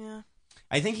 Yeah.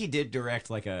 I think he did direct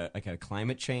like a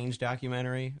climate change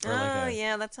documentary. Or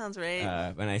yeah, that sounds right.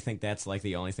 And I think that's like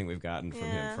the only thing we've gotten from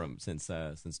him since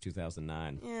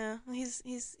 2009. Yeah,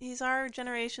 he's our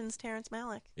generation's Terrence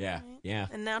Malick. Yeah, right? Yeah.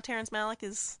 And now Terrence Malick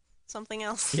is something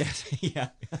else. Yes, yeah.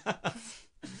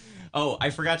 Oh, I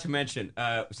forgot to mention,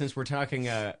 since we're talking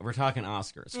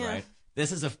Oscars, right?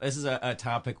 This is a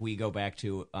topic we go back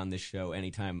to on this show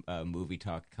anytime movie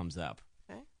talk comes up.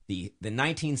 Okay. The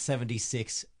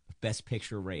 1976 Best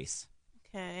Picture race.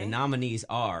 Okay. The nominees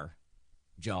are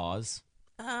Jaws.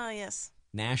 Yes.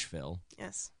 Nashville.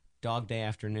 Yes. Dog Day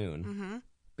Afternoon. Mm-hmm.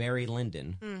 Barry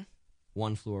Lyndon.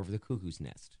 One Flew Over the Cuckoo's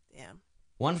Nest. Yeah.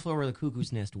 One Flew Over the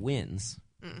Cuckoo's Nest wins.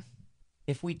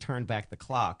 If we turn back the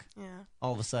clock,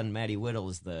 all of a sudden Maddie Whittle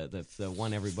is the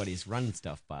one everybody's running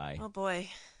stuff by. Oh boy.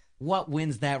 What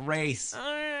wins that race?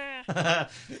 I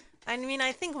mean,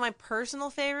 I think my personal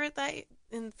favorite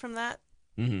from that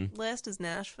list is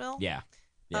Nashville. Yeah.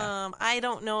 I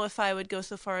don't know if I would go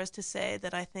so far as to say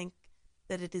that I think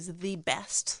that it is the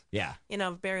best. Yeah. You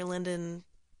know, Barry Lyndon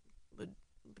would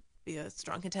be a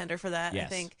strong contender for that, yes. I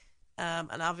think.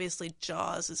 And obviously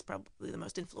Jaws is probably the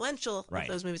most influential of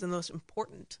those movies and the most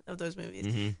important of those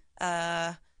movies.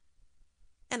 And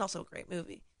also a great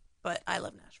movie. But I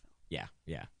love Nashville. Yeah,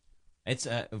 yeah. It's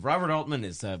Robert Altman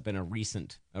has been a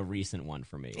recent one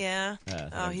for me. Yeah.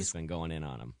 He's been going in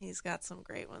on him. He's got some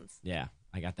great ones. Yeah,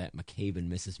 I got that McCabe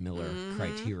and Mrs. Miller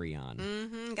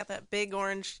Criterion. Got that big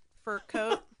orange fur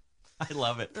coat. I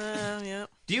love it. Yeah.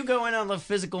 Do you go in on the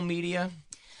physical media?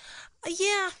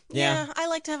 Yeah. I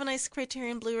like to have a nice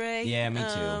Criterion Blu-ray. Yeah, me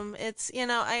too. It's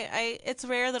I it's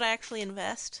rare that I actually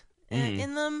invest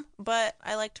in them, but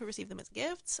I like to receive them as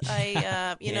gifts.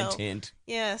 I, Hint, hint.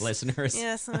 Yes, listeners.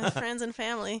 Yes, friends and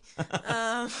family.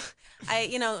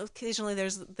 Occasionally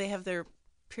they have their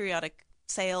periodic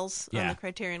sales on the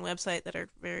Criterion website that are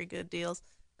very good deals,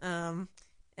 and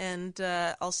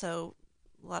also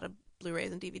a lot of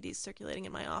Blu-rays and DVDs circulating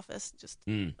in my office, just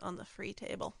on the free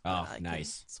table. Oh, I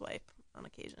nice. can swipe on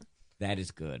occasion. That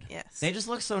is good. Yes. They just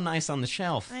look so nice on the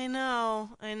shelf. I know.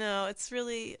 It's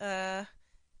really,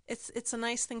 it's a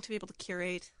nice thing to be able to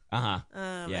curate. Yeah.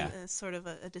 And it's sort of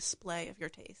a display of your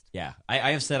taste. Yeah.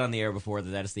 I have said on the air before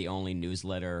that is the only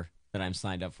newsletter that I'm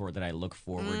signed up for that I look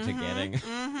forward to getting.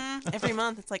 Every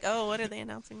month, it's like, oh, what are they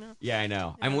announcing now? Yeah, I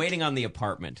know. I'm waiting on The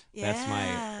Apartment. Yeah.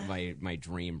 That's my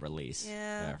dream release.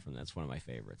 Yeah. That's one of my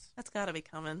favorites. That's got to be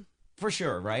coming. For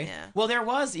sure, right? Yeah. Well, there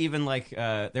was even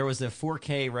there was a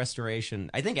 4K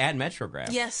restoration, I think at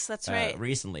Metrograph. Yes, that's right.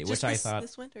 Recently, Just which I thought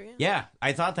this winter, yeah. Yeah,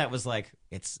 I thought that was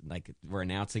it's like we're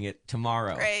announcing it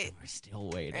tomorrow. Right. We're still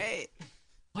waiting. Right.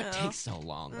 What takes so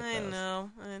long with I those? know.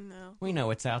 We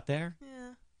know it's out there.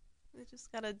 Yeah. We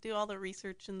just got to do all the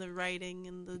research and the writing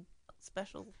and the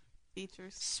special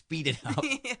features. Speed it up.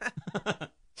 Yeah.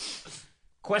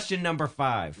 Question number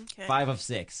 5. Okay. 5 of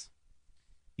 6.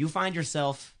 You find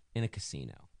yourself in a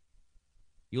casino.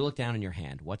 You look down in your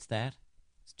hand. What's that?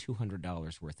 It's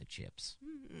 $200 worth of chips.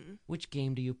 Which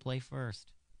game do you play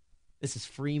first? This is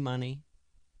free money.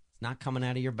 It's not coming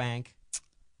out of your bank.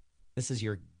 This is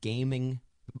your gaming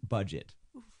budget.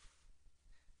 Oof.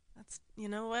 That's, you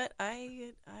know what?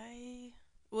 I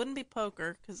wouldn't be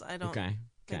poker because I don't Okay.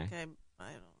 think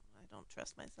I don't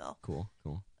trust myself. Cool.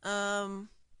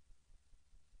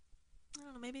 I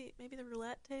don't know, maybe the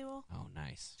roulette table. Oh,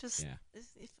 nice. Just yeah. If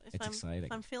It's exciting.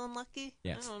 If I'm feeling lucky.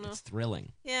 Yeah, I don't know. it's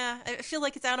thrilling. Yeah, I feel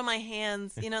like it's out of my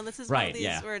hands. This is Right, one of these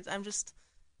yeah. words. I'm just,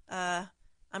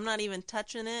 I'm not even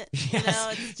touching it.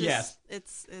 Yes, It's just, yes.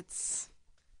 it's.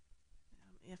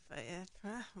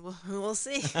 We'll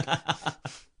see.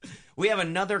 We have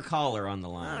another caller on the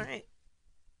line. All right.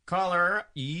 Caller,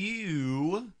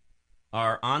 you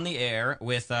are on the air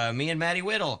with me and Maddie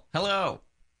Whittle. Hello.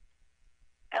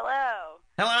 Hello.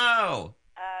 Hello.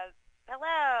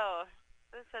 Hello.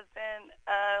 This has been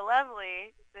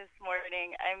lovely this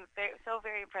morning. I'm so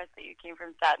very impressed that you came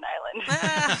from Staten Island.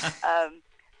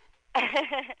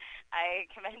 I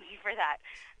commend you for that.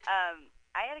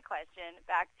 I had a question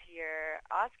back to your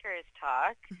Oscars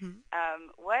talk.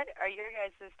 What are your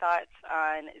guys' thoughts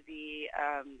on the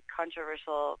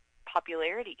controversial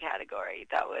popularity category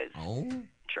that was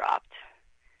dropped?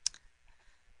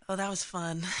 Oh, that was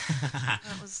fun.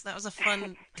 that was a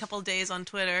fun couple of days on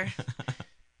Twitter.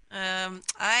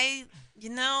 I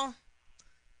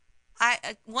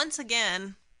once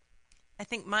again, I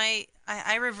think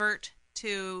I revert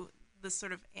to this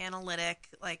sort of analytic,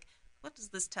 like, what does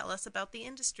this tell us about the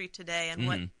industry today and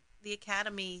what the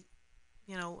Academy,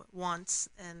 wants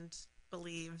and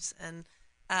believes. And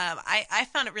I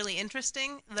found it really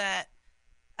interesting that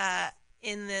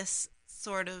in this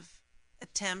sort of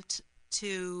attempt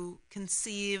to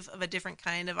conceive of a different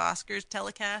kind of Oscars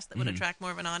telecast that would attract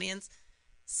more of an audience,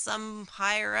 some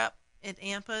higher up at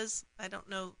AMPAs, I don't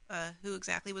know who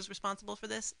exactly was responsible for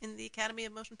this in the Academy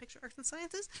of Motion Picture Arts and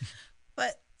Sciences,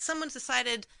 but someone's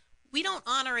decided we don't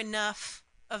honor enough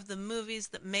of the movies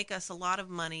that make us a lot of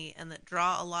money and that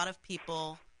draw a lot of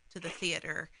people to the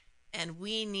theater, and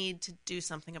we need to do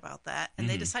something about that. And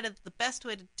they decided that the best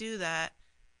way to do that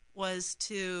was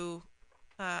to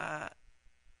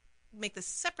make this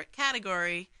separate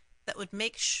category that would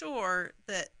make sure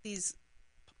that these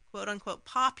quote-unquote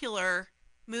popular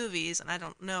movies, and I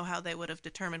don't know how they would have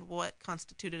determined what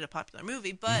constituted a popular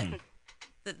movie, but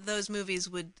that those movies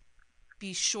would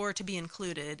be sure to be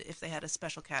included if they had a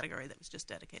special category that was just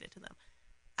dedicated to them.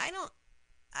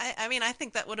 I mean, I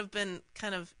think that would have been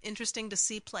kind of interesting to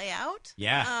see play out.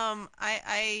 Yeah.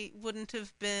 I wouldn't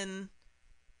have been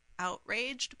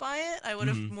outraged by it. I would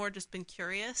have more just been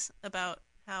curious about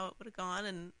how it would have gone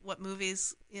and what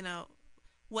movies,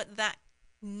 what that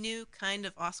new kind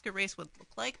of Oscar race would look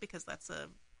like, because that's a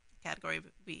category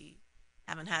we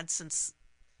haven't had since,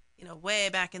 way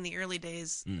back in the early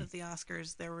days of the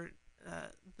Oscars. There were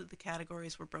the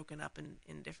categories were broken up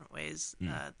in different ways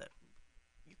that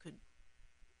you could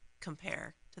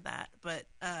compare to that. But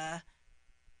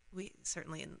we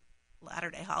certainly in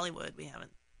latter-day Hollywood, we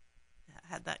haven't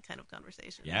had that kind of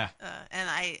conversation. Yeah. And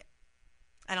I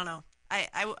don't know. I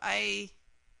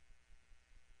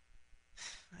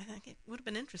think it would have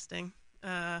been interesting,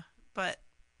 but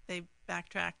they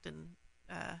backtracked, and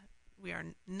we are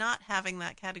not having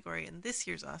that category in this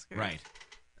year's Oscars. Right.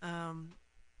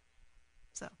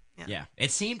 So, Yeah.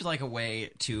 It seemed like a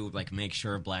way to like make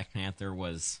sure Black Panther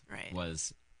was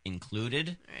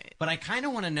included. Right. But I kind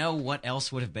of want to know what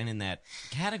else would have been in that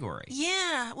category.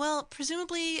 Yeah, well,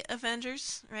 presumably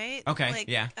Avengers, right? Okay, like,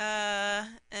 yeah.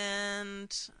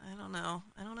 And I don't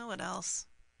know what else.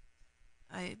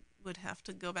 I would have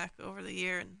to go back over the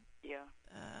year and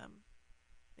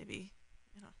maybe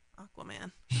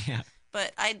Aquaman. Yeah.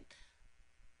 But I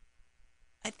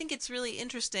think it's really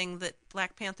interesting that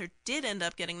Black Panther did end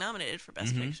up getting nominated for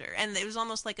Best Picture, and it was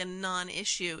almost like a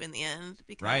non-issue in the end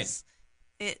because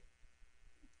it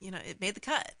made the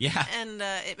cut. Yeah. And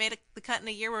it made the cut in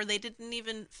a year where they didn't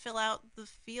even fill out the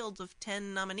field of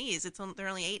 10 nominees. There are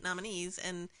only 8 nominees,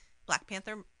 and Black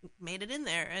Panther made it in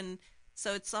there, and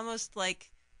so it's almost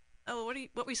like, oh,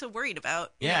 what were you so worried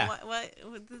about?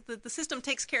 The system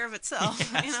takes care of itself.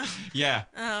 Yeah.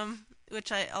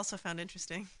 Which I also found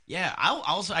interesting. Yeah,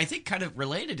 I think kind of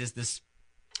related is this,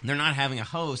 they're not having a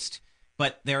host,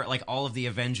 but they're like all of the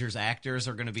Avengers actors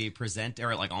are going to be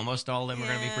or like almost all of them are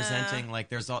going to be presenting. Like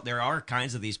there are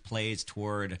kinds of these plays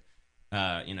toward,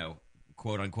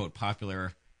 quote unquote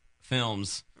popular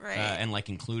films, right? And like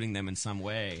including them in some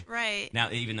way, right? Now,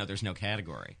 even though there's no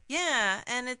category. Yeah,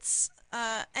 and it's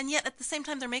and yet at the same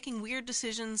time they're making weird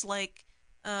decisions like.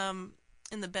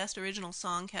 In the Best Original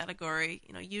Song category,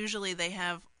 usually they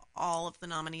have all of the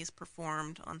nominees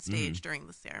performed on stage during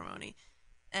the ceremony.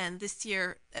 And this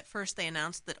year, at first, they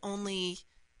announced that only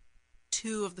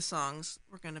 2 of the songs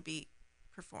were going to be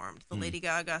performed: the Lady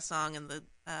Gaga song and the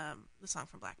song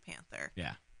from Black Panther.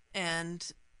 Yeah. And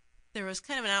there was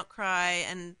kind of an outcry,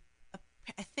 and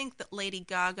I think that Lady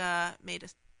Gaga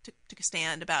took a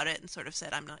stand about it and sort of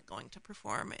said, I'm not going to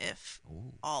perform if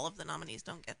all of the nominees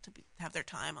don't get to have their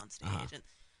time on stage. And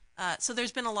so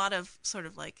there's been a lot of sort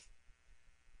of like,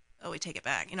 we take it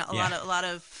back. A lot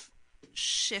of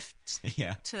shift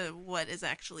to what is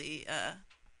actually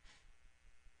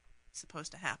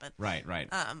supposed to happen. Right.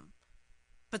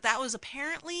 But that was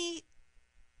apparently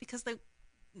because they,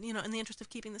 in the interest of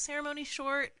keeping the ceremony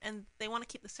short, and they want to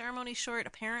keep the ceremony short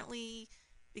apparently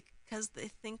because they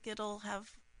think it'll have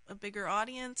a bigger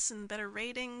audience and better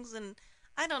ratings, and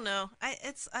I don't know.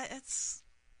 It's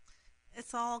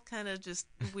all kind of just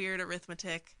weird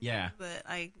arithmetic. Yeah. That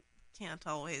I can't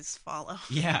always follow.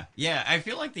 Yeah. I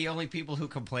feel like the only people who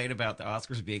complain about the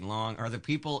Oscars being long are the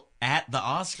people at the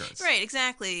Oscars. Right,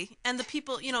 exactly. And the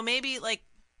people, maybe like,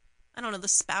 I don't know, the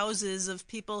spouses of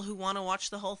people who want to watch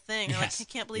the whole thing. Yes. Like,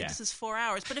 I can't believe this is 4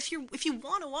 hours. But if you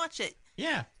want to watch it,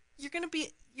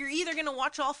 you're either going to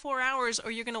watch all 4 hours or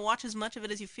you're going to watch as much of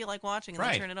it as you feel like watching and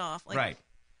then turn it off. Right.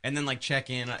 And then like check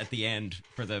in at the end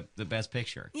for the best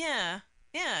picture. Yeah,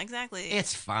 exactly.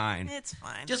 It's fine. It's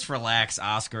fine. Just relax,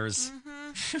 Oscars.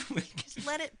 Just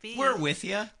let it be. We're with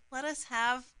you. Let us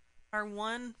have our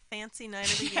one fancy night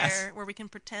of the year where we can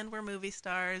pretend we're movie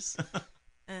stars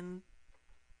and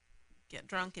get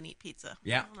drunk and eat pizza.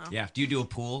 Yeah. Do you do a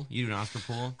pool? You do an Oscar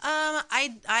pool?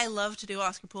 I love to do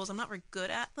Oscar pools. I'm not very good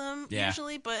at them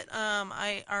usually, but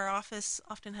our office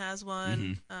often has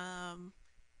one.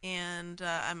 And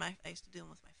I used to do them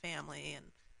with my family, and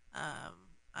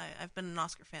I've been an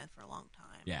Oscar fan for a long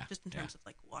time. Yeah. Just in terms of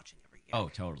like watching every year. Oh,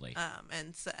 totally.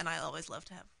 And I always love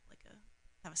to have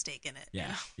a stake in it.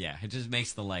 Yeah. Yeah. It just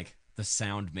makes the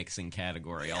sound mixing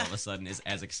category all of a sudden is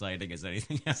as exciting as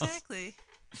anything else. Exactly.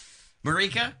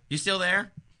 Marika, you still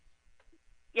there?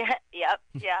 Yeah. Yep.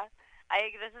 Yeah.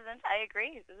 I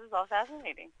agree. This is all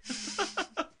fascinating.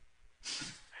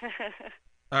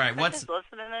 All right. Just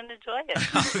listen and enjoy it.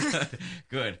 Oh,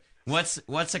 good.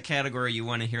 What's a category you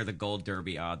want to hear the Gold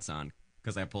Derby odds on?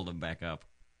 Because I pulled them back up.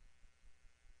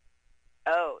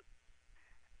 Oh.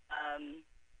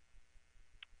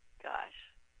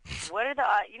 Gosh. What are the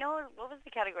odds? What was the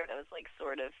category that was like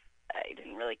sort of I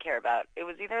didn't really care about? It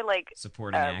was either like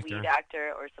supporting actor, lead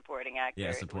actor, or supporting actor.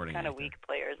 Yeah, supporting kind actor. of weak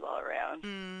players all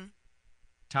around.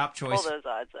 Top choice. Pull those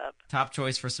odds up. Top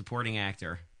choice for supporting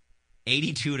actor,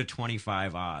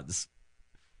 82-25 odds,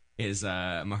 is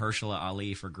Mahershala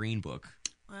Ali for Green Book.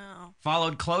 Wow.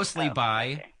 Followed closely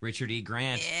by Richard E.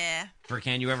 Grant for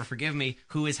Can You Ever Forgive Me,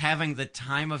 who is having the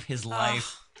time of his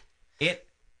life.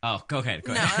 Go ahead.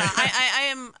 No,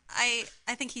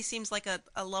 I think he seems like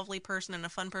a lovely person and a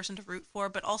fun person to root for,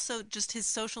 but also just his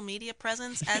social media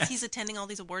presence as he's attending all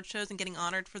these award shows and getting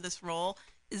honored for this role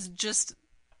is just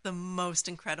the most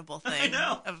incredible thing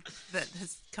that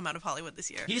has come out of Hollywood this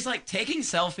year. He's like taking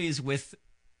selfies with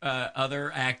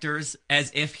other actors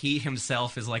as if he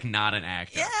himself is like not an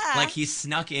actor. Yeah. Like he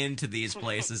snuck into these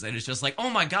places and it's just like,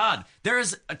 oh my God,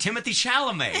 there's Timothée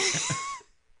Chalamet.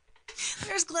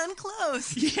 There's Glenn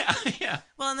Close. Yeah.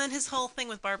 Well, and then his whole thing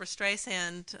with Barbara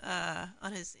Streisand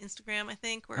on his Instagram, I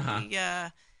think,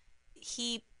 where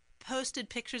he posted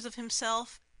pictures of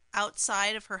himself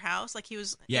outside of her house, like he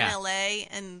was in LA,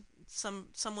 and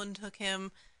someone took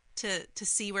him to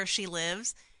see where she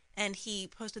lives, and he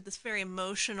posted this very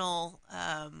emotional,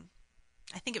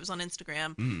 I think it was on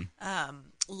Instagram,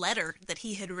 letter that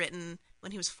he had written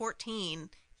when he was 14.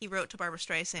 He wrote to Barbara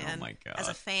Streisand as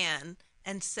a fan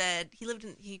and said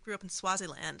he grew up in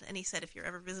Swaziland, and he said, if you're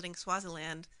ever visiting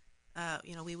Swaziland,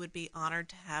 we would be honored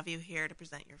to have you here to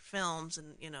present your films,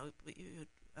 and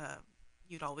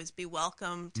you'd always be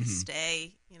welcome to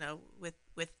stay,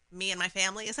 with me and my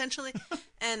family, essentially.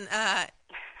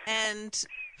 and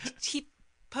he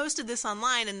posted this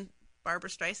online, and Barbara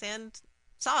Streisand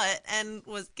saw it and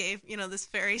gave this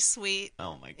very sweet,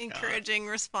 encouraging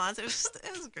response. It was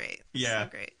great. Yeah, so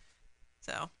great.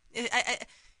 So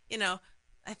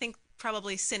I think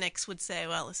probably cynics would say,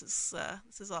 well, this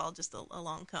is all just a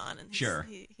long con, and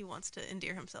he wants to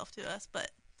endear himself to us,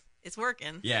 but it's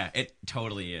working. Yeah, it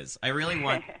totally is. I really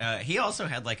want. He also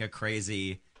had like a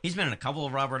crazy. He's been in a couple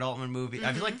of Robert Altman movies.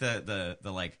 I feel like the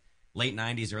like late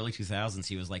 '90s, early 2000s,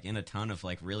 he was like in a ton of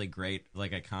like really great,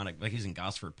 like iconic. Like he was in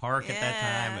Gosford Park at that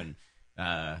time,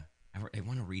 and I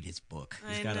want to read his book.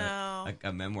 He's got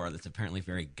a memoir that's apparently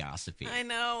very gossipy. I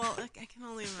know. Well, I can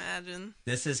only imagine.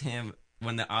 This is him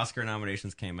when the Oscar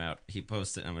nominations came out. He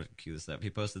posted. I'm gonna cue this up.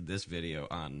 He posted this video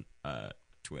on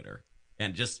Twitter,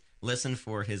 and just listen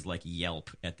for his like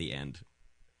yelp at the end.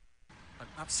 I'm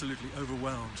absolutely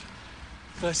overwhelmed.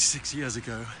 36 years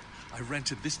ago, I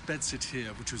rented this bedsit here,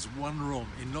 which was one room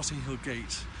in Notting Hill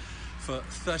Gate, for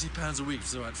 £30 a week,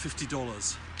 so about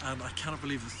 $50. And I cannot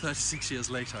believe that 36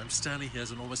 years later, I'm standing here as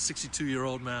an almost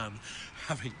 62-year-old man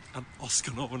having an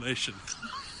Oscar nomination.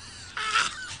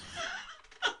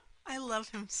 I love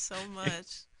him so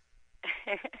much.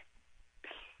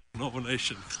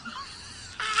 Nomination.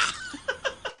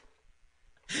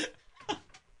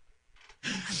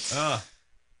 Oh,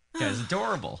 guy's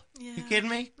adorable. Yeah. You kidding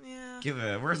me?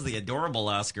 Yeah. Where's the adorable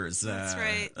Oscars? That's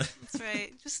right. That's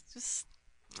right. Just.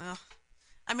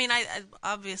 I mean, I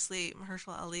obviously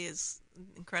Mahershala Ali is an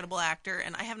incredible actor,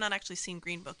 and I have not actually seen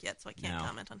Green Book yet, so I can't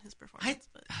comment on his performance.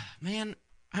 Man,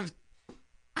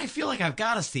 I feel like I've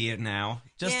got to see it now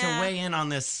just to weigh in on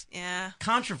this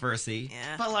controversy.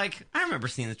 Yeah. But like, I remember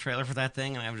seeing the trailer for that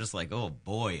thing, and I'm just like, oh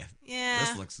boy,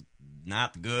 this looks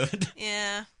not good.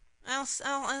 Yeah. I'll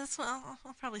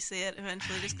probably see it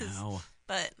eventually, just because.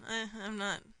 But I'm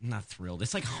not thrilled.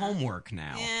 It's like homework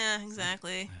now. Yeah,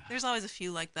 exactly. There's always a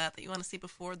few like that you want to see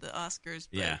before the Oscars.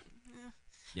 But,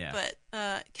 yeah.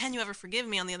 But Can You Ever Forgive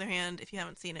Me, on the other hand, if you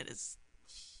haven't seen it, it's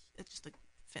just a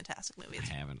fantastic movie.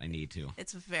 I haven't. I need to.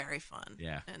 It's very fun.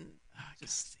 Yeah. And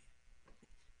just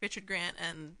Richard Grant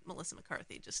and Melissa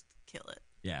McCarthy just kill it.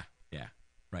 Yeah.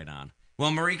 Right on.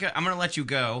 Well, Marika, I'm going to let you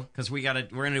go because we're going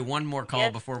to do one more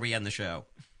call before we end the show.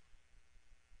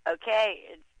 Okay.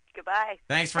 Goodbye.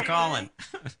 Thanks for calling.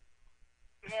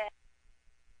 Yeah.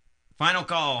 Final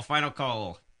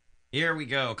call. Here we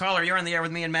go. Caller, you're on the air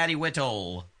with me and Maddie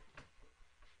Whittle.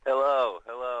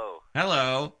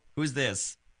 Hello. Who's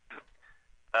this?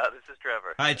 This is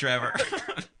Trevor. Hi, Trevor.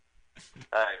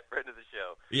 Hi, friend of the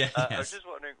show. Yes. I was just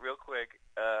wondering real quick,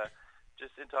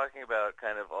 just in talking about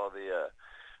kind of all the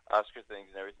Oscar things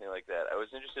and everything like that, I was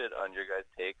interested on your guys'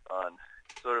 take on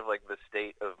sort of like the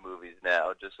state of movies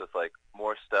now, just with like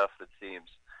more stuff that seems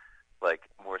like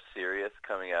more serious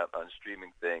coming out on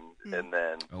streaming things, and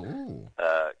then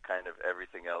kind of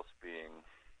everything else being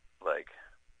like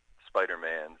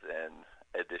Spider-Mans and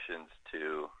additions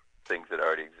to things that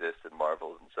already exist in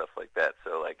Marvels and stuff like that.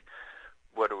 So like,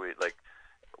 where do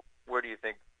you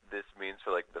think this means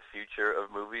for like the future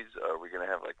of movies? Are we going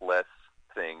to have like less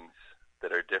things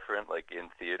that are different like in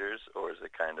theaters, or is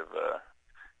it kind of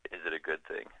is it a good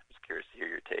thing? Just curious to hear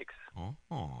your takes. Oh,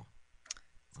 wow.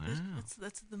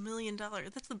 That's the $1 million.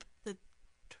 That's the $1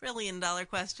 trillion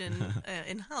question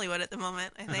in Hollywood at the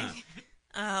moment, I think.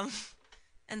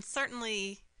 And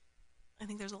certainly, I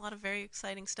think there's a lot of very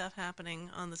exciting stuff happening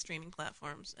on the streaming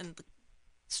platforms, and the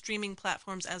streaming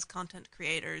platforms as content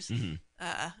creators,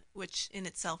 which in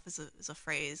itself is a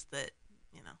phrase that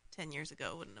 10 years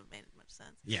ago wouldn't have made much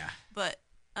sense. Yeah. But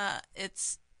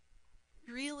it's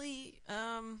really,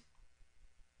 I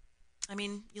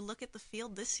mean, you look at the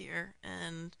field this year,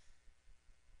 and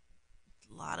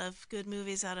a lot of good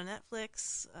movies out of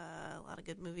Netflix, a lot of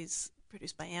good movies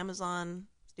produced by Amazon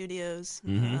Studios.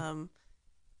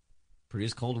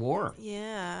 Produced Cold War.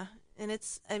 Yeah, and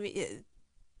it's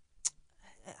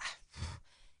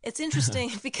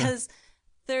interesting because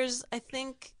there's, I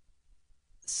think,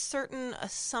 certain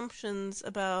assumptions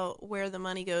about where the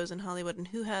money goes in Hollywood and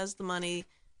who has the money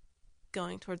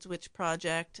going towards which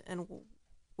project and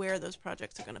where those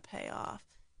projects are going to pay off.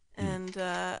 And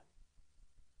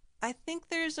I think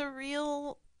there's a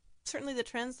real, certainly the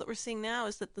trends that we're seeing now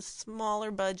is that the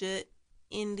smaller budget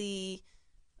indie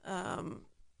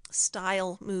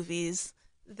style movies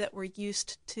that we're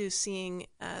used to seeing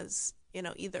as,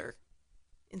 either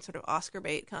in sort of Oscar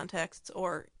bait contexts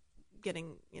or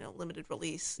getting, limited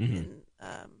release in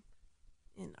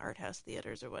art house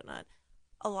theaters or whatnot.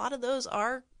 A lot of those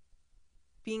are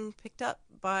being picked up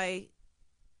by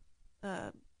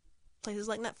places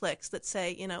like Netflix that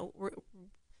say, we're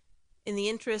in the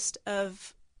interest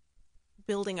of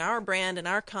building our brand and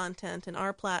our content and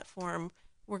our platform,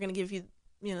 we're going to give you,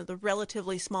 the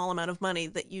relatively small amount of money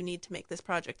that you need to make this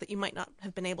project that you might not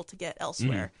have been able to get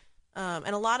elsewhere.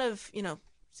 And a lot of,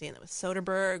 seeing it with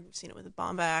Soderbergh, seen it with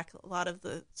Baumbach, a lot of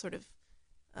the sort of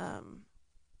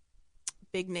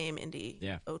big name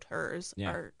indie auteurs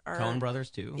are Coen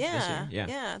Brothers too.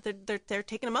 Yeah. They're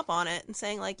taking them up on it and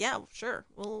saying like, yeah, sure,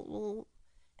 we'll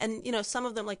and some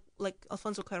of them like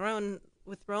Alfonso Cuarón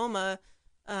with Roma,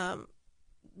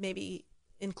 maybe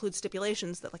include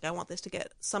stipulations that like I want this to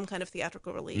get some kind of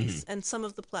theatrical release, and some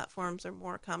of the platforms are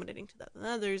more accommodating to that than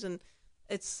others, and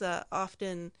it's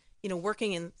often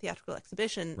working in theatrical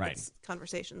exhibition. Right. It's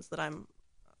conversations that I'm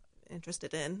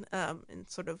interested in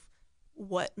sort of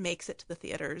what makes it to the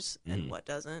theaters and what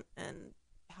doesn't, and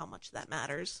how much that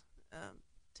matters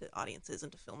to audiences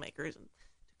and to filmmakers and to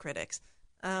critics.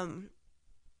 And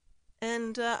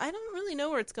I don't really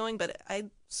know where it's going, but I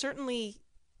certainly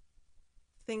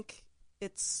think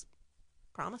it's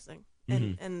promising.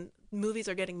 And movies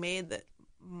are getting made that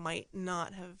might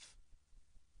not have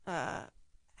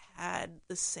had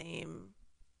the same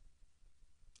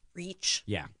reach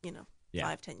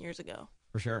 5-10 years ago.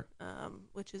 For sure.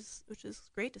 Which is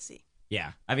great to see.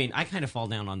 Yeah. I mean, I kind of fall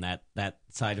down on that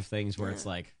side of things where it's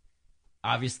like,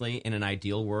 obviously in an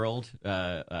ideal world,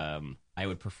 I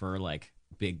would prefer like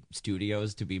big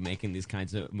studios to be making these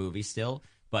kinds of movies still,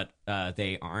 but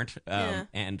they aren't.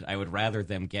 And I would rather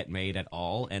them get made at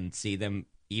all and see them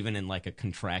even in like a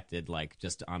contracted, like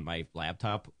just on my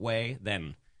laptop way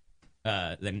than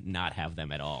not have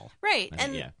them at all. Right.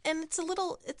 And it's a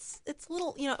little,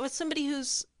 as somebody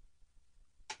who's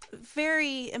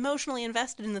very emotionally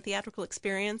invested in the theatrical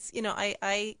experience,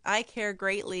 I care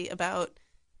greatly about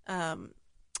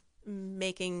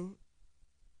making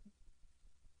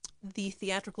the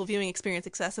theatrical viewing experience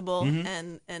accessible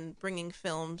and bringing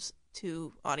films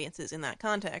to audiences in that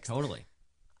context. Totally.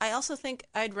 I also think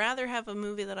I'd rather have a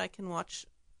movie that I can watch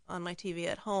on my TV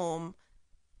at home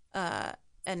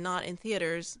and not in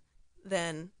theaters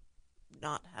than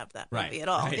not have that movie at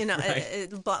all.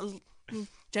 Right.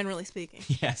 Generally speaking.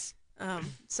 Yes.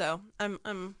 So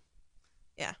I'm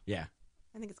yeah.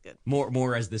 I think it's good.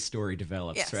 More as this story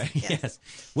develops, yes, right? Yes.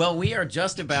 Well, we are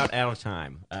just about out of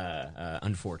time,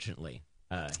 unfortunately,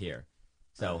 here.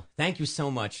 So thank you so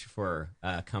much for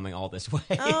coming all this way.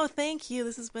 Oh, thank you.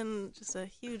 This has been just a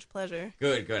huge pleasure.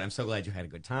 Good. I'm so glad you had a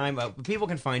good time. People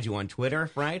can find you on Twitter,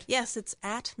 right? Yes, it's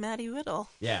at Maddie Whittle.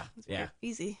 Yeah, it's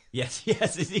easy. Yes,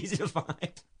 it's easy to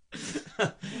find.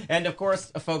 And of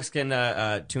course, folks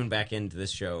can tune back into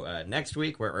this show next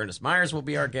week, where Ernest Myers will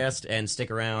be our guest, and stick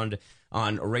around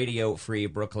on Radio Free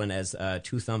Brooklyn as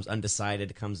Two Thumbs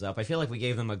Undecided comes up. I feel like we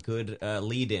gave them a good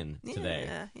lead-in today.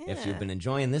 Yeah. If you've been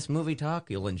enjoying this movie talk,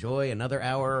 you'll enjoy another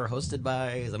hour hosted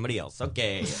by somebody else.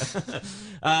 Okay.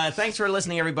 Thanks for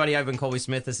listening, everybody. I've been Colby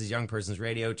Smith. This is Young Persons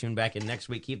Radio. Tune back in next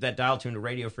week. Keep that dial tuned to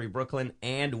Radio Free Brooklyn,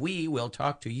 and we will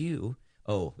talk to you.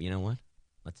 Oh, you know what?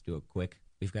 Let's do a quick...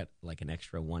 We've got like an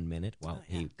extra 1 minute while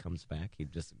he comes back. He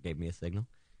just gave me a signal.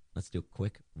 Let's do a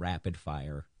quick rapid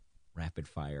fire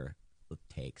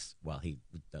takes while he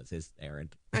does his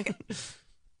errand. Okay.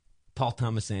 Paul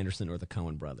Thomas Anderson or the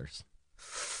Coen Brothers?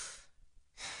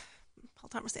 Paul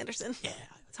Thomas Anderson. Yeah.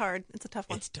 It's hard. It's a tough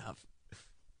one. It's tough.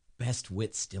 Best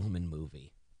Whit Stillman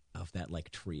movie of that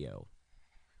like trio.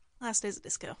 Last Days of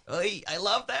Disco. Oy, I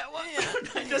love that one. Yeah.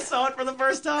 I just saw it for the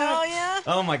first time. Oh, yeah?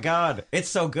 Oh, my God. It's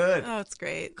so good. Oh, it's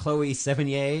great. Chloe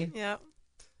Sevigny. Yeah.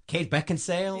 Kate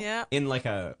Beckinsale. Yeah. In like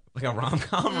a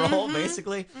rom-com role,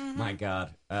 basically. Mm-hmm. My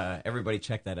God. Everybody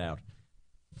check that out.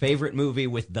 Favorite movie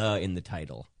with "the" in the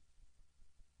title?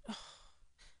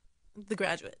 The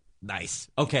Graduate. Nice.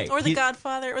 Okay. Or The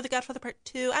Godfather, or The Godfather Part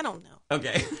 2. I don't know.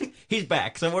 Okay. He's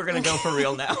back, so we're going to go for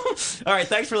real now. All right.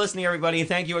 Thanks for listening, everybody.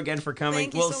 Thank you again for coming.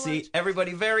 We'll see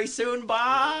everybody very soon.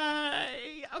 Bye.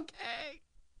 Okay.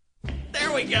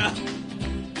 There we go.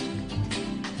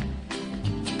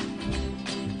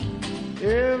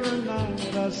 Every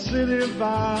night the city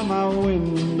by my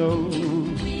window,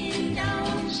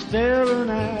 staring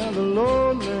at the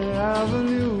lonely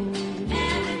avenue,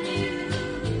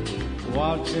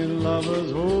 watching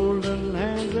lovers holding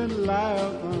hands and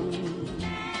laughing,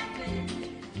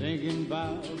 thinking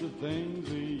about the things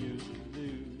we